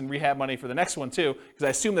 $12,000 in rehab money for the next one too, because I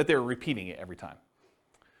assume that they're repeating it every time.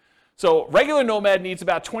 So regular nomad needs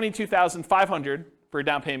about $22,500 for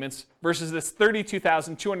down payments versus this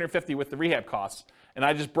 $32,250 with the rehab costs. And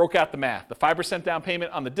I just broke out the math. The 5% down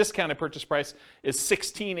payment on the discounted purchase price is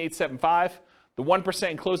 $16,875. The 1%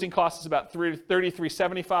 in closing costs is about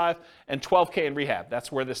 $33,775 and $12K in rehab.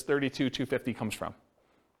 That's where this $32,250 comes from.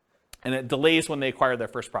 And it delays when they acquire their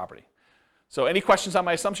first property. So any questions on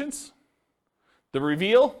my assumptions? The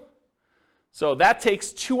reveal. So that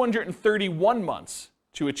takes 231 months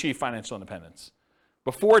to achieve financial independence.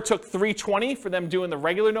 Before it took 320 for them doing the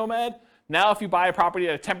regular nomad. Now if you buy a property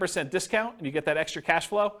at a 10% discount and you get that extra cash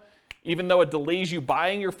flow, even though it delays you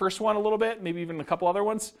buying your first one a little bit, maybe even a couple other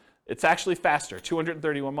ones, it's actually faster,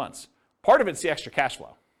 231 months. Part of it's the extra cash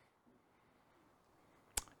flow.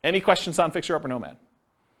 Any questions on fixer-upper nomad?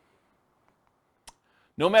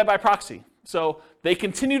 Nomad by proxy. So they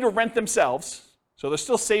continue to rent themselves, so they're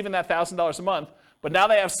still saving that $1,000 a month, but now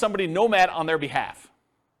they have somebody nomad on their behalf.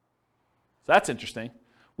 So that's interesting.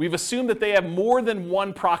 We've assumed that they have more than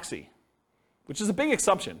one proxy, which is a big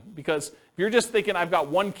assumption, because if you're just thinking I've got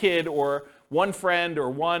one kid or one friend or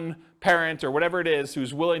one parent or whatever it is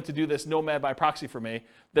who's willing to do this nomad by proxy for me,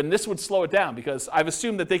 then this would slow it down, because I've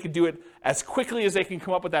assumed that they could do it as quickly as they can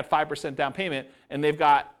come up with that 5% down payment, and they've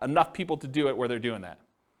got enough people to do it where they're doing that.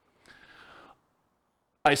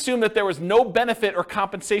 I assume that there was no benefit or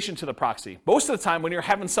compensation to the proxy. Most of the time when you're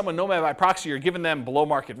having someone nomad by proxy, you're giving them below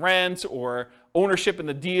market rent or ownership in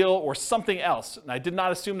the deal or something else. And I did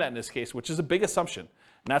not assume that in this case, which is a big assumption.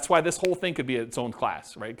 And that's why this whole thing could be its own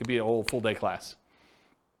class, right? It could be a whole full day class.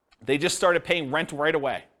 They just started paying rent right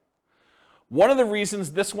away. One of the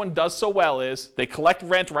reasons this one does so well is they collect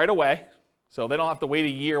rent right away, so they don't have to wait a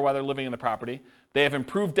year while they're living in the property. They have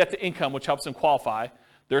improved debt to income, which helps them qualify.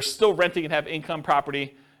 They're still renting and have income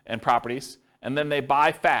property and properties, and then they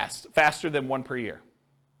buy faster than one per year,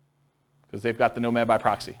 because they've got the Nomad by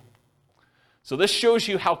proxy. So this shows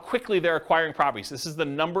you how quickly they're acquiring properties. This is the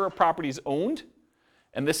number of properties owned,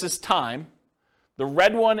 and this is time. The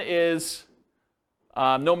red one is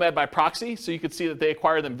Nomad by proxy, so you can see that they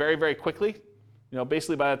acquire them very, very quickly.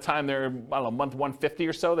 Basically by the time they're, month 150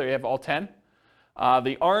 or so, they have all 10.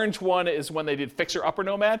 The orange one is when they did Fixer Upper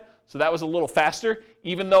Nomad, so that was a little faster,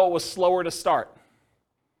 even though it was slower to start.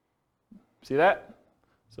 See that?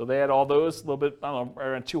 So they had all those, a little bit,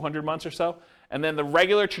 around 200 months or so. And then the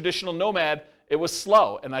regular traditional Nomad, it was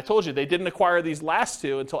slow. And I told you, they didn't acquire these last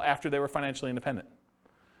two until after they were financially independent.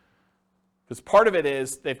 Because part of it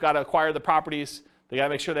is they've got to acquire the properties, they got to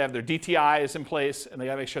make sure they have their DTIs in place, and they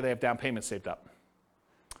got to make sure they have down payments saved up.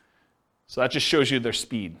 So that just shows you their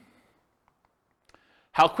speed.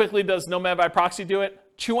 How quickly does Nomad by proxy do it?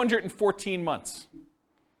 214 months.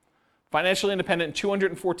 Financially independent,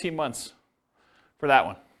 214 months for that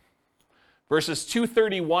one. Versus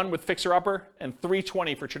 231 with Fixer Upper and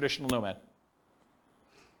 320 for traditional Nomad.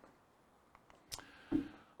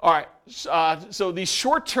 All right, so these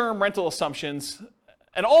short-term rental assumptions,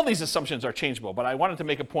 and all these assumptions are changeable, but I wanted to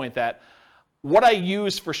make a point that what I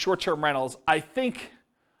use for short-term rentals, I think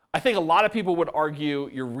a lot of people would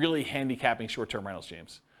argue you're really handicapping short-term rentals,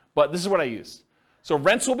 James. But this is what I use. So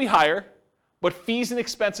rents will be higher, but fees and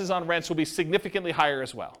expenses on rents will be significantly higher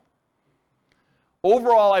as well.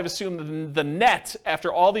 Overall, I've assumed the net,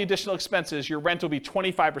 after all the additional expenses, your rent will be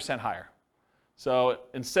 25% higher. So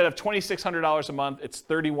instead of $2,600 a month, it's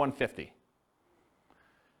 $3,150.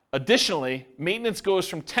 Additionally, maintenance goes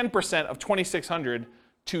from 10% of $2,600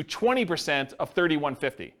 to 20% of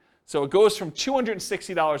 $3,150. So it goes from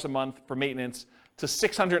 $260 a month for maintenance to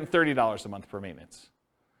 $630 a month for maintenance.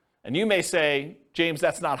 And you may say, James,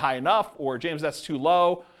 that's not high enough, or James, that's too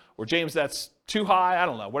low, or James, that's too high. I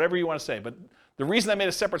don't know, whatever you want to say. But the reason I made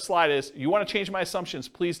a separate slide is, you want to change my assumptions,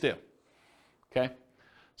 please do. Okay?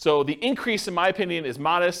 So the increase, in my opinion, is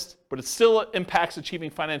modest, but it still impacts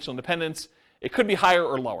achieving financial independence. It could be higher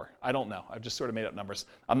or lower. I don't know. I've just sort of made up numbers.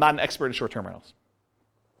 I'm not an expert in short-term rentals.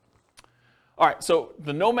 All right, so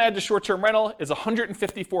the Nomad to short-term rental is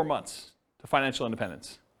 154 months to financial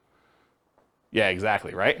independence. Yeah,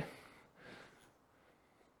 exactly, right?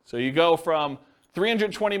 So you go from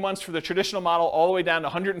 320 months for the traditional model all the way down to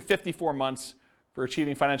 154 months for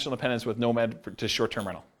achieving financial independence with Nomad to short-term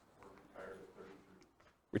rental.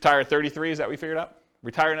 Retire at 33, is that what we figured out?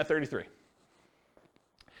 Retiring at 33.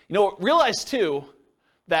 Realize too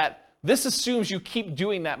that this assumes you keep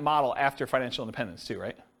doing that model after financial independence too,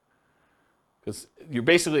 right? Because you're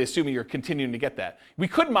basically assuming you're continuing to get that. We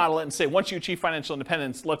could model it and say, once you achieve financial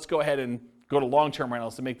independence, let's go ahead and go to long-term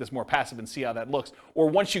rentals to make this more passive and see how that looks. Or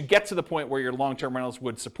once you get to the point where your long-term rentals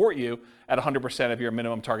would support you at 100% of your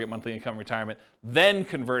minimum target monthly income retirement, then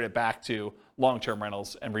convert it back to long-term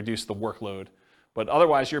rentals and reduce the workload. But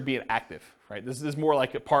otherwise, you're being active, right? This is more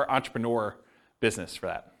like a part entrepreneur business for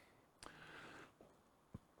that.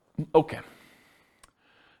 Okay.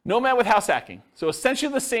 Nomad with house hacking. So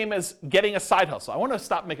essentially the same as getting a side hustle. I want to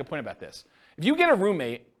stop and make a point about this. If you get a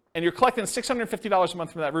roommate and you're collecting $650 a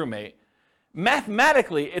month from that roommate,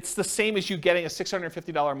 mathematically, it's the same as you getting a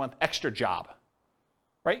 $650 a month extra job,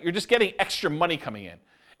 right? You're just getting extra money coming in.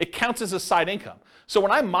 It counts as a side income. So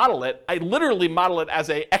when I model it, I literally model it as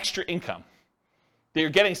an extra income. That you're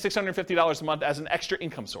getting $650 a month as an extra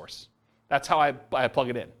income source. That's how I plug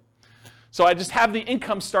it in. So I just have the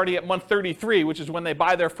income starting at month 33, which is when they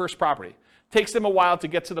buy their first property. Takes them a while to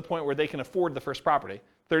get to the point where they can afford the first property,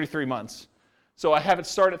 33 months. So I have it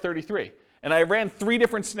start at 33. And I ran 3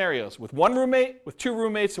 different scenarios, with 1 roommate, with 2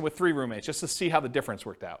 roommates, and with 3 roommates, just to see how the difference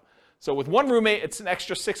worked out. So with 1 roommate, it's an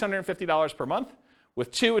extra $650 per month.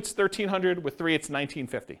 With 2, it's $1,300. With 3, it's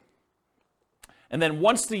 $1,950. And then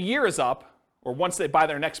once the year is up, or once they buy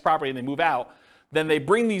their next property and they move out, then they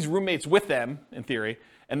bring these roommates with them, in theory,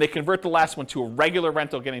 and they convert the last one to a regular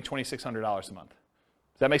rental getting $2,600 a month.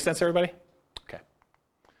 Does that make sense, everybody? Okay.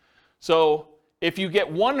 So if you get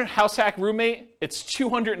 1 house hack roommate, it's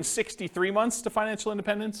 263 months to financial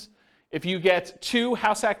independence. If you get 2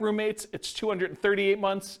 house hack roommates, it's 238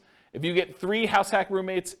 months. If you get 3 house hack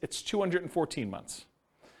roommates, it's 214 months.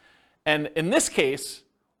 And in this case,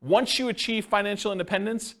 once you achieve financial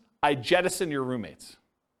independence, I jettison your roommates.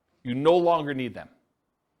 You no longer need them.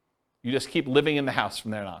 You just keep living in the house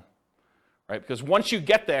from then on, right? Because once you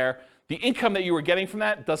get there, the income that you were getting from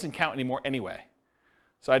that doesn't count anymore anyway.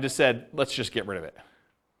 So I just said, let's just get rid of it.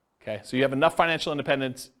 Okay, so you have enough financial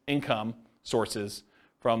independence income sources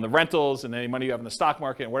from the rentals and any money you have in the stock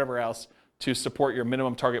market and whatever else to support your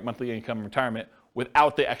minimum target monthly income in retirement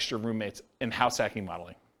without the extra roommates in house hacking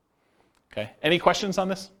modeling. Okay, any questions on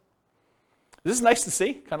this? This is nice to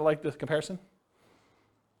see, kind of like the comparison.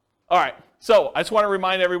 All right, so I just want to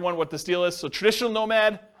remind everyone what this deal is. So traditional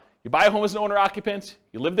Nomad, you buy a home as an owner-occupant,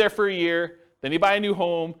 you live there for a year, then you buy a new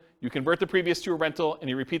home, you convert the previous to a rental, and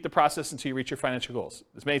you repeat the process until you reach your financial goals,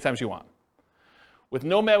 as many times as you want. With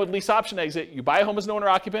Nomad with lease option exit, you buy a home as an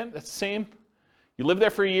owner-occupant, that's the same. You live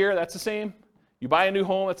there for a year, that's the same. You buy a new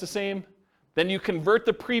home, that's the same. Then you convert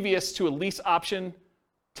the previous to a lease option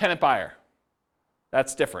tenant buyer.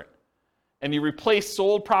 That's different. And you replace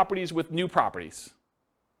sold properties with new properties.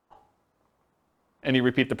 And you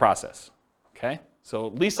repeat the process, okay? So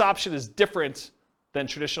lease option is different than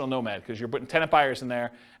traditional Nomad because you're putting tenant buyers in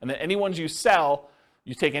there, and then any ones you sell,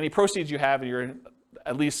 you take any proceeds you have, and you're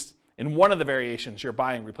at least in one of the variations, you're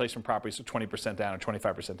buying replacement properties with 20% down or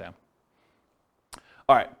 25% down.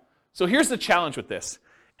 All right, so here's the challenge with this.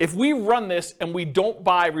 If we run this and we don't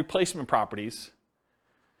buy replacement properties,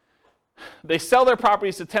 they sell their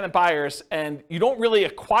properties to tenant buyers, and you don't really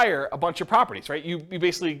acquire a bunch of properties, right? You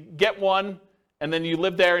basically get one, and then you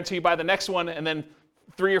live there until you buy the next one, and then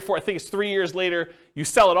 3 or 4, I think it's 3 years later, you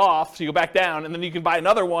sell it off, so you go back down, and then you can buy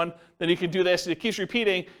another one, then you can do this, and it keeps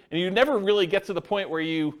repeating, and you never really get to the point where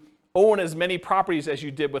you own as many properties as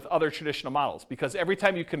you did with other traditional models, because every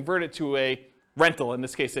time you convert it to a rental, in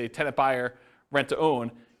this case a tenant buyer, rent to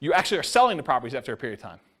own, you actually are selling the properties after a period of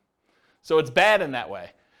time. So it's bad in that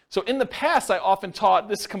way. So in the past, I often taught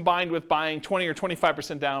this combined with buying 20 or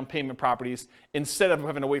 25% down payment properties instead of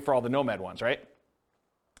having to wait for all the Nomad ones, right?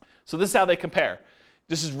 So this is how they compare.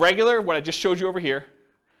 This is regular, what I just showed you over here.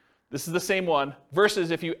 This is the same one,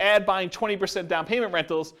 versus if you add buying 20% down payment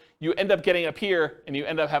rentals, you end up getting up here and you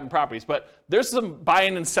end up having properties. But there's some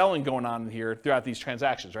buying and selling going on here throughout these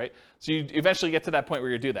transactions, right? So you eventually get to that point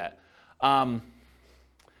where you do that.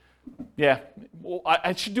 Yeah, well,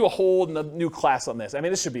 I should do a whole new class on this. I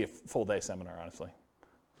mean, this should be a full day seminar, honestly,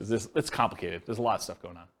 because it's complicated. There's a lot of stuff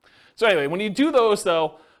going on. So anyway, when you do those,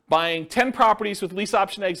 though, buying 10 properties with lease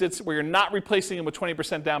option exits where you're not replacing them with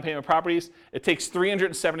 20% down payment properties, it takes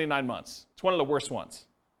 379 months. It's one of the worst ones.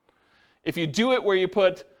 If you do it where you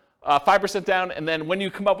put 5% down, and then when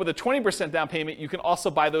you come up with a 20% down payment, you can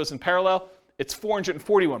also buy those in parallel, it's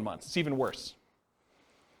 441 months. It's even worse.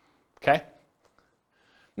 Okay?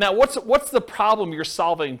 Now, what's the problem you're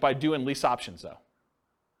solving by doing lease options, though?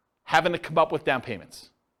 Having to come up with down payments,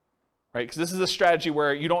 right? Because this is a strategy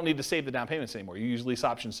where you don't need to save the down payments anymore. You use lease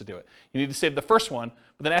options to do it. You need to save the first one,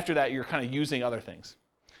 but then after that, you're kind of using other things.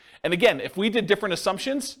 And again, if we did different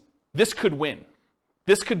assumptions, this could win.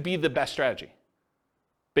 This could be the best strategy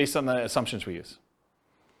based on the assumptions we use.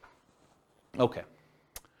 Okay.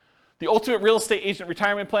 The ultimate real estate agent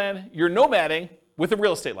retirement plan, you're nomading with a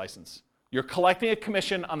real estate license. You're collecting a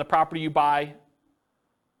commission on the property you buy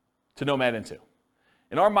to nomad into.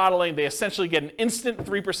 In our modeling, they essentially get an instant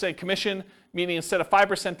 3% commission, meaning instead of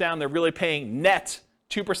 5% down, they're really paying net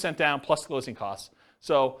 2% down plus closing costs.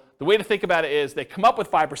 So the way to think about it is they come up with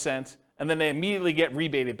 5%, and then they immediately get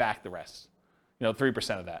rebated back the rest.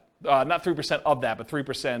 3% of that. Not 3% of that, but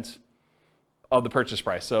 3% of the purchase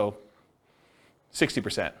price, so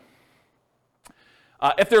 60%.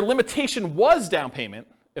 If their limitation was down payment,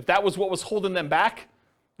 if that was what was holding them back,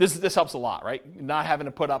 this helps a lot, right? Not having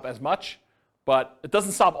to put up as much, but it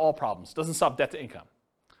doesn't solve all problems. It doesn't solve debt to income.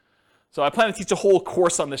 So I plan to teach a whole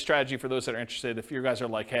course on this strategy for those that are interested. If you guys are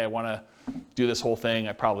like, hey, I want to do this whole thing,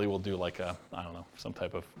 I probably will do like some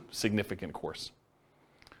type of significant course.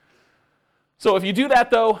 So if you do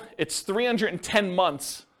that, though, it's 310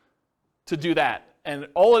 months to do that. And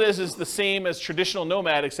all it is the same as traditional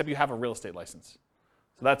Nomad, except you have a real estate license.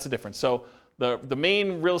 So that's the difference. So the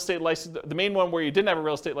main real estate license, the main one where you didn't have a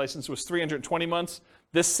real estate license was 320 months.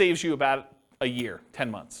 This saves you about a year,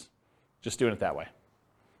 10 months, just doing it that way.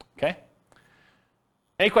 Okay?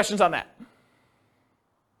 Any questions on that?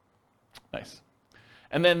 Nice.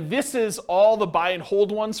 And then this is all the buy and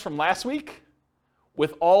hold ones from last week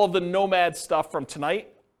with all of the Nomad stuff from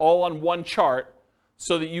tonight, all on one chart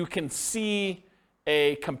so that you can see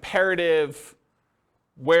a comparative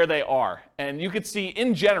where they are. And you can see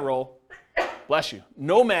in general, bless you,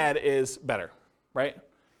 Nomad is better, right?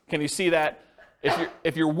 Can you see that?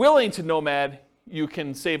 If you're willing to Nomad, you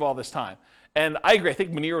can save all this time. And I agree. I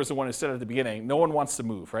think Munir was the one who said at the beginning, no one wants to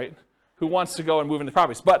move, right? Who wants to go and move into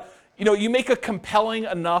properties? But you make a compelling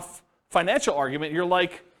enough financial argument. You're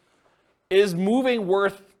like, is moving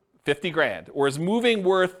worth 50 grand? Or is moving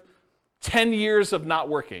worth 10 years of not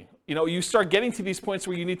working? You start getting to these points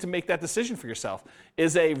where you need to make that decision for yourself.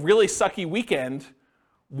 Is a really sucky weekend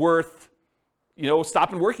worth,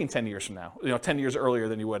 stopping working 10 years from now? 10 years earlier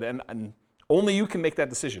than you would. And only you can make that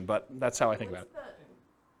decision, but that's how I think about it. What's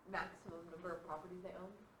the maximum number of properties they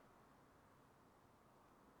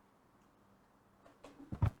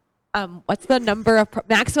own? What's the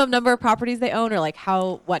maximum number of properties they own, or like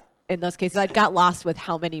what in those cases? I got lost with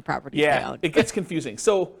how many properties they own. It gets confusing.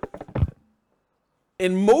 So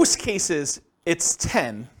in most cases, it's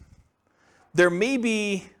 10. There may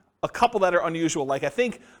be a couple that are unusual. Like I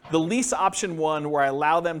think the lease option one where I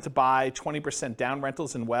allow them to buy 20% down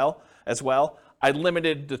rentals as well, I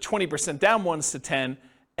limited the 20% down ones to 10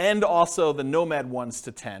 and also the Nomad ones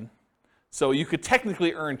to 10. So you could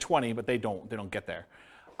technically earn 20, but they don't get there.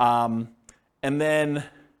 And then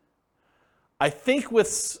I think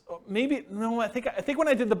I think when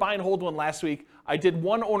I did the buy and hold one last week, I did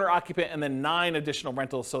one owner occupant and then 9 additional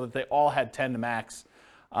rentals so that they all had 10 to max.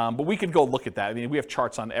 But we could go look at that. I mean, we have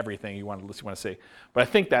charts on everything you want to see. But I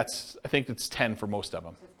think it's 10 for most of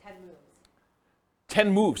them. So it's 10 moves.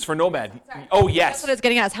 10 moves for Nomad. Sorry. Oh, yes. That's what it's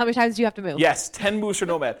getting at. Is how many times do you have to move? Yes, 10 moves for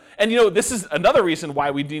Nomad. And this is another reason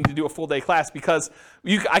why we need to do a full day class, because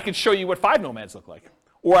I could show you what 5 Nomads look like.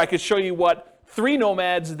 Or I could show you what 3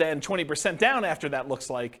 Nomads, then 20% down after that looks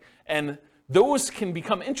like. And those can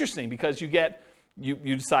become interesting because you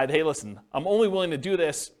decide, hey, listen, I'm only willing to do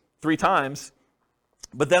this 3 times,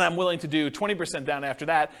 but then I'm willing to do 20% down after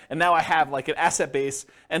that. And now I have like an asset base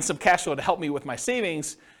and some cash flow to help me with my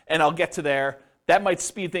savings, and I'll get to there. That might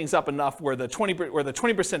speed things up enough where the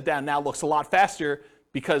 20% down now looks a lot faster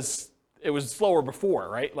because it was slower before,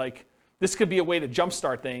 right? Like this could be a way to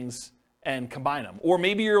jumpstart things and combine them. Or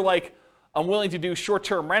maybe you're like, I'm willing to do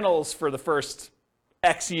short-term rentals for the first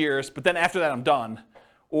X years, but then after that I'm done.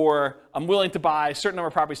 Or I'm willing to buy a certain number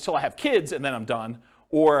of properties till I have kids and then I'm done.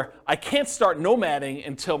 Or I can't start nomading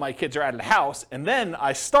until my kids are out of the house and then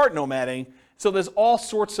I start nomading. So there's all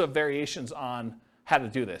sorts of variations on how to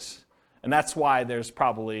do this. And that's why there's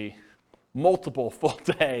probably multiple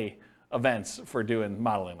full-day events for doing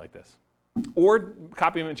modeling like this. Or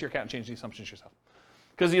copy them into your account and change the assumptions yourself.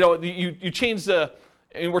 Because you change and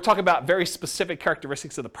we're talking about very specific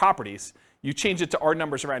characteristics of the properties. You change it to our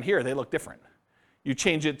numbers around here, they look different. You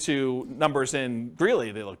change it to numbers in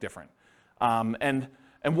Greeley, they look different. And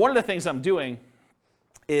one of the things I'm doing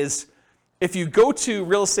is if you go to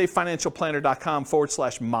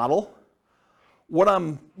realestatefinancialplanner.com/model, what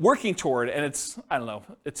I'm working toward, and it's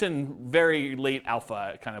in very late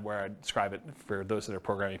alpha, kind of where I describe it for those that are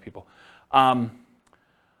programming people. I'm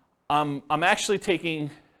actually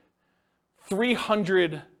taking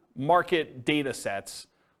 300 market data sets,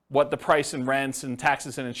 what the price and rents and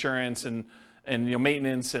taxes and insurance and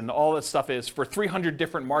maintenance and all that stuff is for 300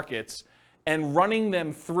 different markets, and running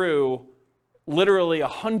them through literally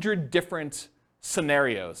 100 different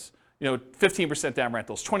scenarios. 15% down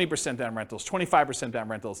rentals, 20% down rentals, 25% down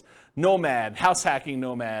rentals, Nomad, house hacking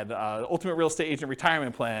Nomad, ultimate real estate agent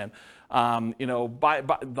retirement plan,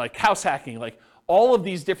 like house hacking, like all of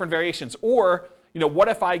these different variations. Or, what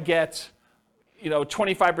if I get,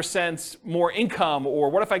 25% more income, or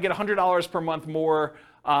what if I get $100 per month more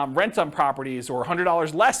rent on properties, or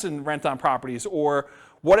 $100 less in rent on properties, or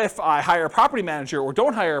what if I hire a property manager or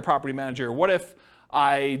don't hire a property manager? What if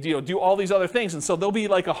I do all these other things? And so there'll be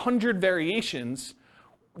like 100 variations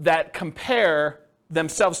that compare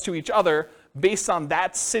themselves to each other based on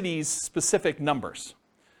that city's specific numbers.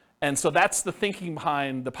 And so that's the thinking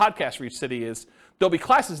behind the podcast for each city is there'll be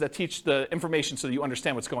classes that teach the information so that you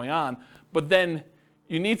understand what's going on, but then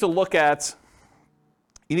you need to look at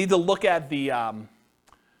the,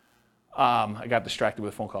 I got distracted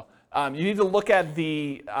with a phone call. You need to look at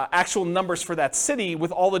the actual numbers for that city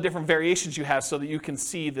with all the different variations you have so that you can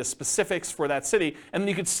see the specifics for that city. And then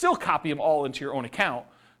you can still copy them all into your own account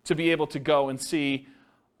to be able to go and see,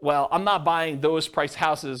 well, I'm not buying those price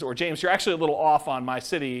houses, or James, you're actually a little off on my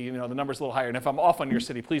city, the number's a little higher. And if I'm off on your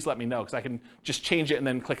city, please let me know, because I can just change it and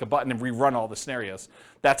then click a button and rerun all the scenarios.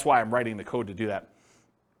 That's why I'm writing the code to do that.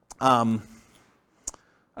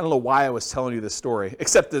 I don't know why I was telling you this story,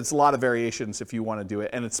 except there's a lot of variations if you want to do it,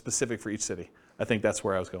 and it's specific for each city. I think that's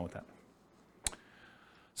where I was going with that.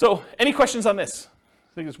 So, any questions on this?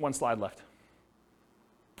 I think there's one slide left.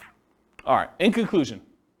 All right, in conclusion,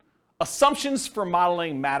 assumptions for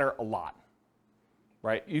modeling matter a lot.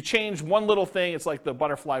 right? You change one little thing, it's like the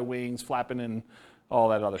butterfly wings flapping and all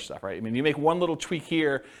that other stuff, right? I mean, you make one little tweak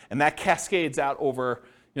here, and that cascades out over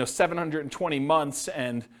 720 months,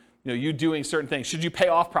 and you doing certain things. Should you pay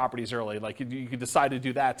off properties early? Like you could decide to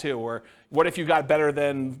do that too. Or what if you got better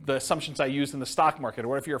than the assumptions I used in the stock market? Or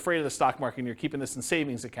what if you're afraid of the stock market and you're keeping this in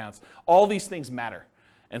savings accounts? All these things matter.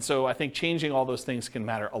 And so I think changing all those things can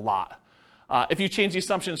matter a lot. If you change the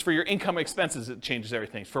assumptions for your income expenses, it changes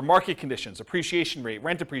everything. For market conditions, appreciation rate,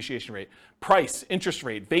 rent appreciation rate, price, interest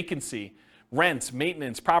rate, vacancy, rent,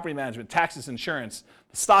 maintenance, property management, taxes, insurance,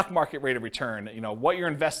 the stock market rate of return, what you're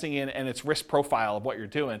investing in and its risk profile of what you're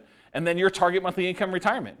doing, and then your target monthly income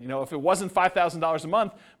retirement. If it wasn't $5,000 a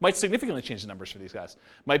month, might significantly change the numbers for these guys.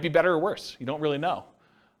 Might be better or worse. You don't really know.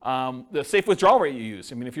 The safe withdrawal rate you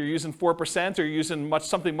use. I mean, if you're using 4% or you're using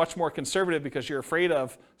something much more conservative because you're afraid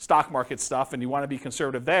of stock market stuff and you want to be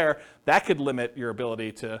conservative there, that could limit your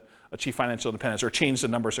ability to achieve financial independence or change the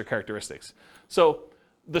numbers or characteristics. So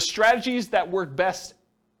the strategies that work best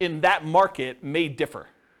in that market may differ.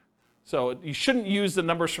 So you shouldn't use the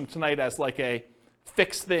numbers from tonight as like a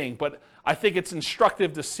fixed thing, but I think it's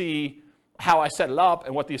instructive to see how I set it up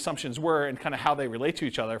and what the assumptions were and kind of how they relate to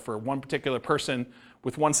each other for one particular person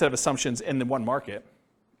with one set of assumptions in the one market.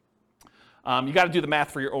 You got to do the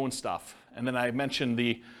math for your own stuff. And then I mentioned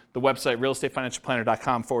the website,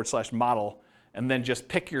 realestatefinancialplanner.com/model, and then just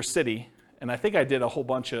pick your city. And I think I did a whole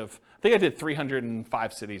bunch of, I think I did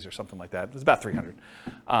 305 cities or something like that. It was about 300.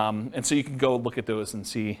 And so you can go look at those and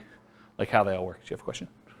see like how they all work. Do you have a question?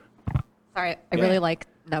 Sorry, I really like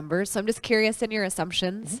numbers. So I'm just curious in your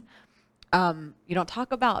assumptions. You don't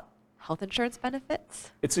talk about health insurance benefits?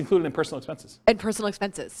 It's included in personal expenses. And personal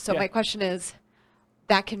expenses. So my question is,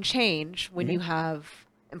 that can change when you have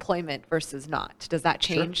employment versus not. Does that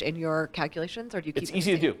change in your calculations, or do you keep it? It's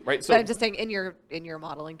easy to do, right? So I'm just saying, in your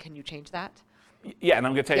modeling, can you change that? Yeah, and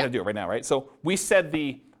I'm going to tell you how to do it right now, right? So we said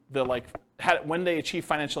when they achieve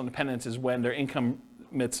financial independence is when their income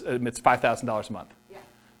emits $5,000 a month. Yeah.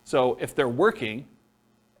 So if they're working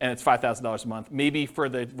and it's $5,000 a month, maybe for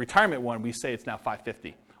the retirement one, we say it's now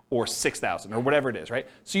 $550 or $6,000 or whatever it is, right?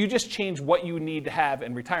 So you just change what you need to have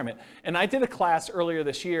in retirement. And I did a class earlier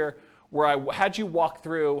this year where I had you walk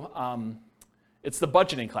through, it's the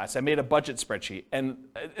budgeting class. I made a budget spreadsheet. And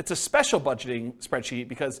it's a special budgeting spreadsheet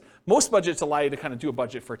because most budgets allow you to kind of do a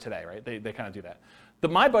budget for today, right? They kind of do that.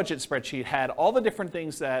 My budget spreadsheet had all the different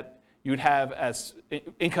things that you'd have as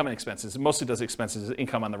income and expenses. It mostly does expenses,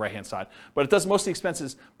 income on the right-hand side. But it does mostly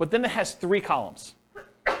expenses. But then it has 3 columns.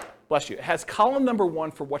 Bless you. It has column number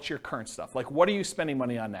 1 for what's your current stuff. Like, what are you spending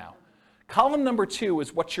money on now? Column number 2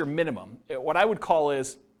 is what's your minimum. What I would call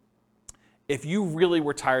is if you really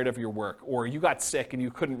were tired of your work, or you got sick and you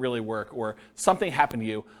couldn't really work, or something happened to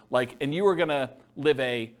you, and you were going to live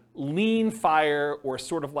a lean fire, or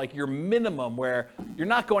sort of like your minimum where you're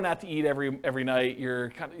not going out to eat every night,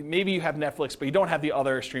 maybe you have Netflix, but you don't have the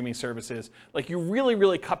other streaming services. Like, you really,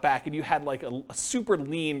 really cut back and you had like a super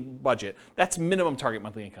lean budget. That's minimum target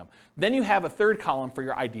monthly income. Then you have a 3rd column for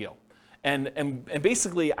your ideal. And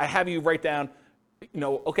basically I have you write down,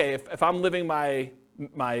 okay, if I'm living my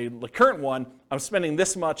current one, I'm spending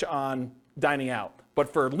this much on dining out.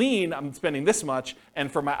 But for lean, I'm spending this much, and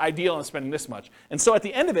for my ideal, I'm spending this much. And so at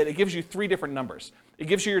the end of it, it gives you 3 different numbers. It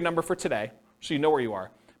gives you your number for today, so you know where you are.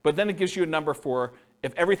 But then it gives you a number for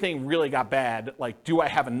if everything really got bad, like, do I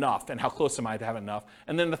have enough, and how close am I to have enough?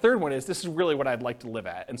 And then the 3rd one is, this is really what I'd like to live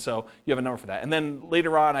at. And so you have a number for that. And then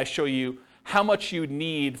later on, I show you how much you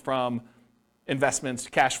need from investments,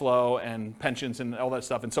 cash flow, and pensions, and all that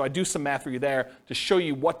stuff. And so I do some math for you there to show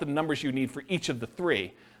you what the numbers you need for each of the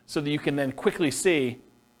 3, so that you can then quickly see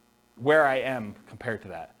where I am compared to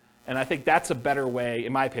that. And I think that's a better way,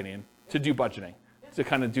 in my opinion, to do budgeting, to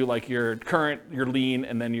kind of do like your current, your lean,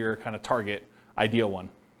 and then your kind of target ideal one.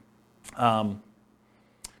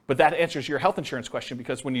 But that answers your health insurance question,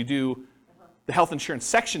 because when you do the health insurance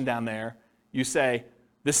section down there, you say,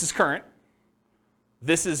 this is current.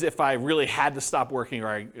 This is if I really had to stop working,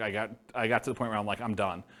 or I got to the point where I'm like, I'm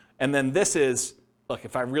done. And then this is, look,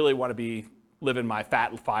 if I really want to be living my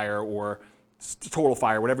fat fire or total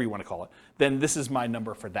fire, whatever you want to call it, then this is my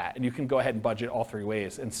number for that. And you can go ahead and budget all 3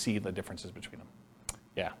 ways and see the differences between them.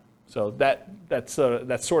 Yeah. So that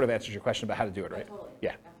sort of answers your question about how to do it, right? Totally.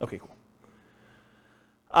 Yeah. Okay, cool.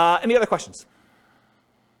 Any other questions?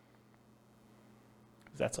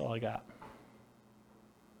 That's all I got.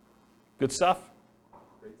 Good stuff?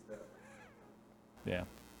 Great stuff. Yeah.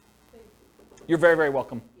 You're very, very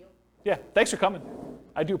welcome. Yeah, thanks for coming.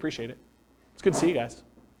 I do appreciate it. It's good to see you guys.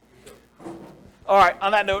 All right,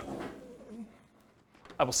 on that note,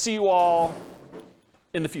 I will see you all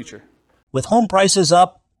in the future. With home prices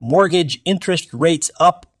up, mortgage interest rates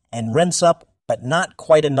up, and rents up, but not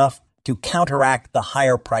quite enough to counteract the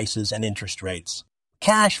higher prices and interest rates.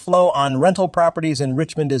 Cash flow on rental properties in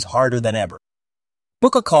Richmond is harder than ever.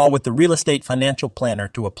 Book a call with the Real Estate Financial Planner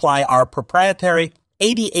to apply our proprietary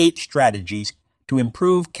 88 strategies to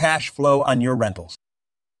improve cash flow on your rentals.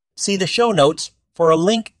 See the show notes for a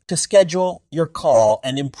link to schedule your call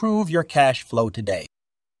and improve your cash flow today.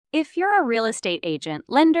 If you're a real estate agent,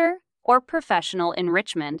 lender, or professional in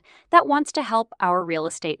Richmond that wants to help our real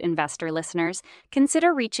estate investor listeners,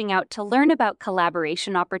 consider reaching out to learn about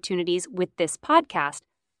collaboration opportunities with this podcast.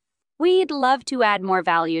 We'd love to add more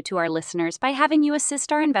value to our listeners by having you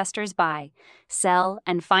assist our investors buy, sell,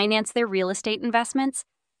 and finance their real estate investments.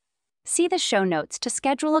 See the show notes to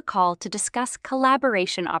schedule a call to discuss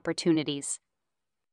collaboration opportunities.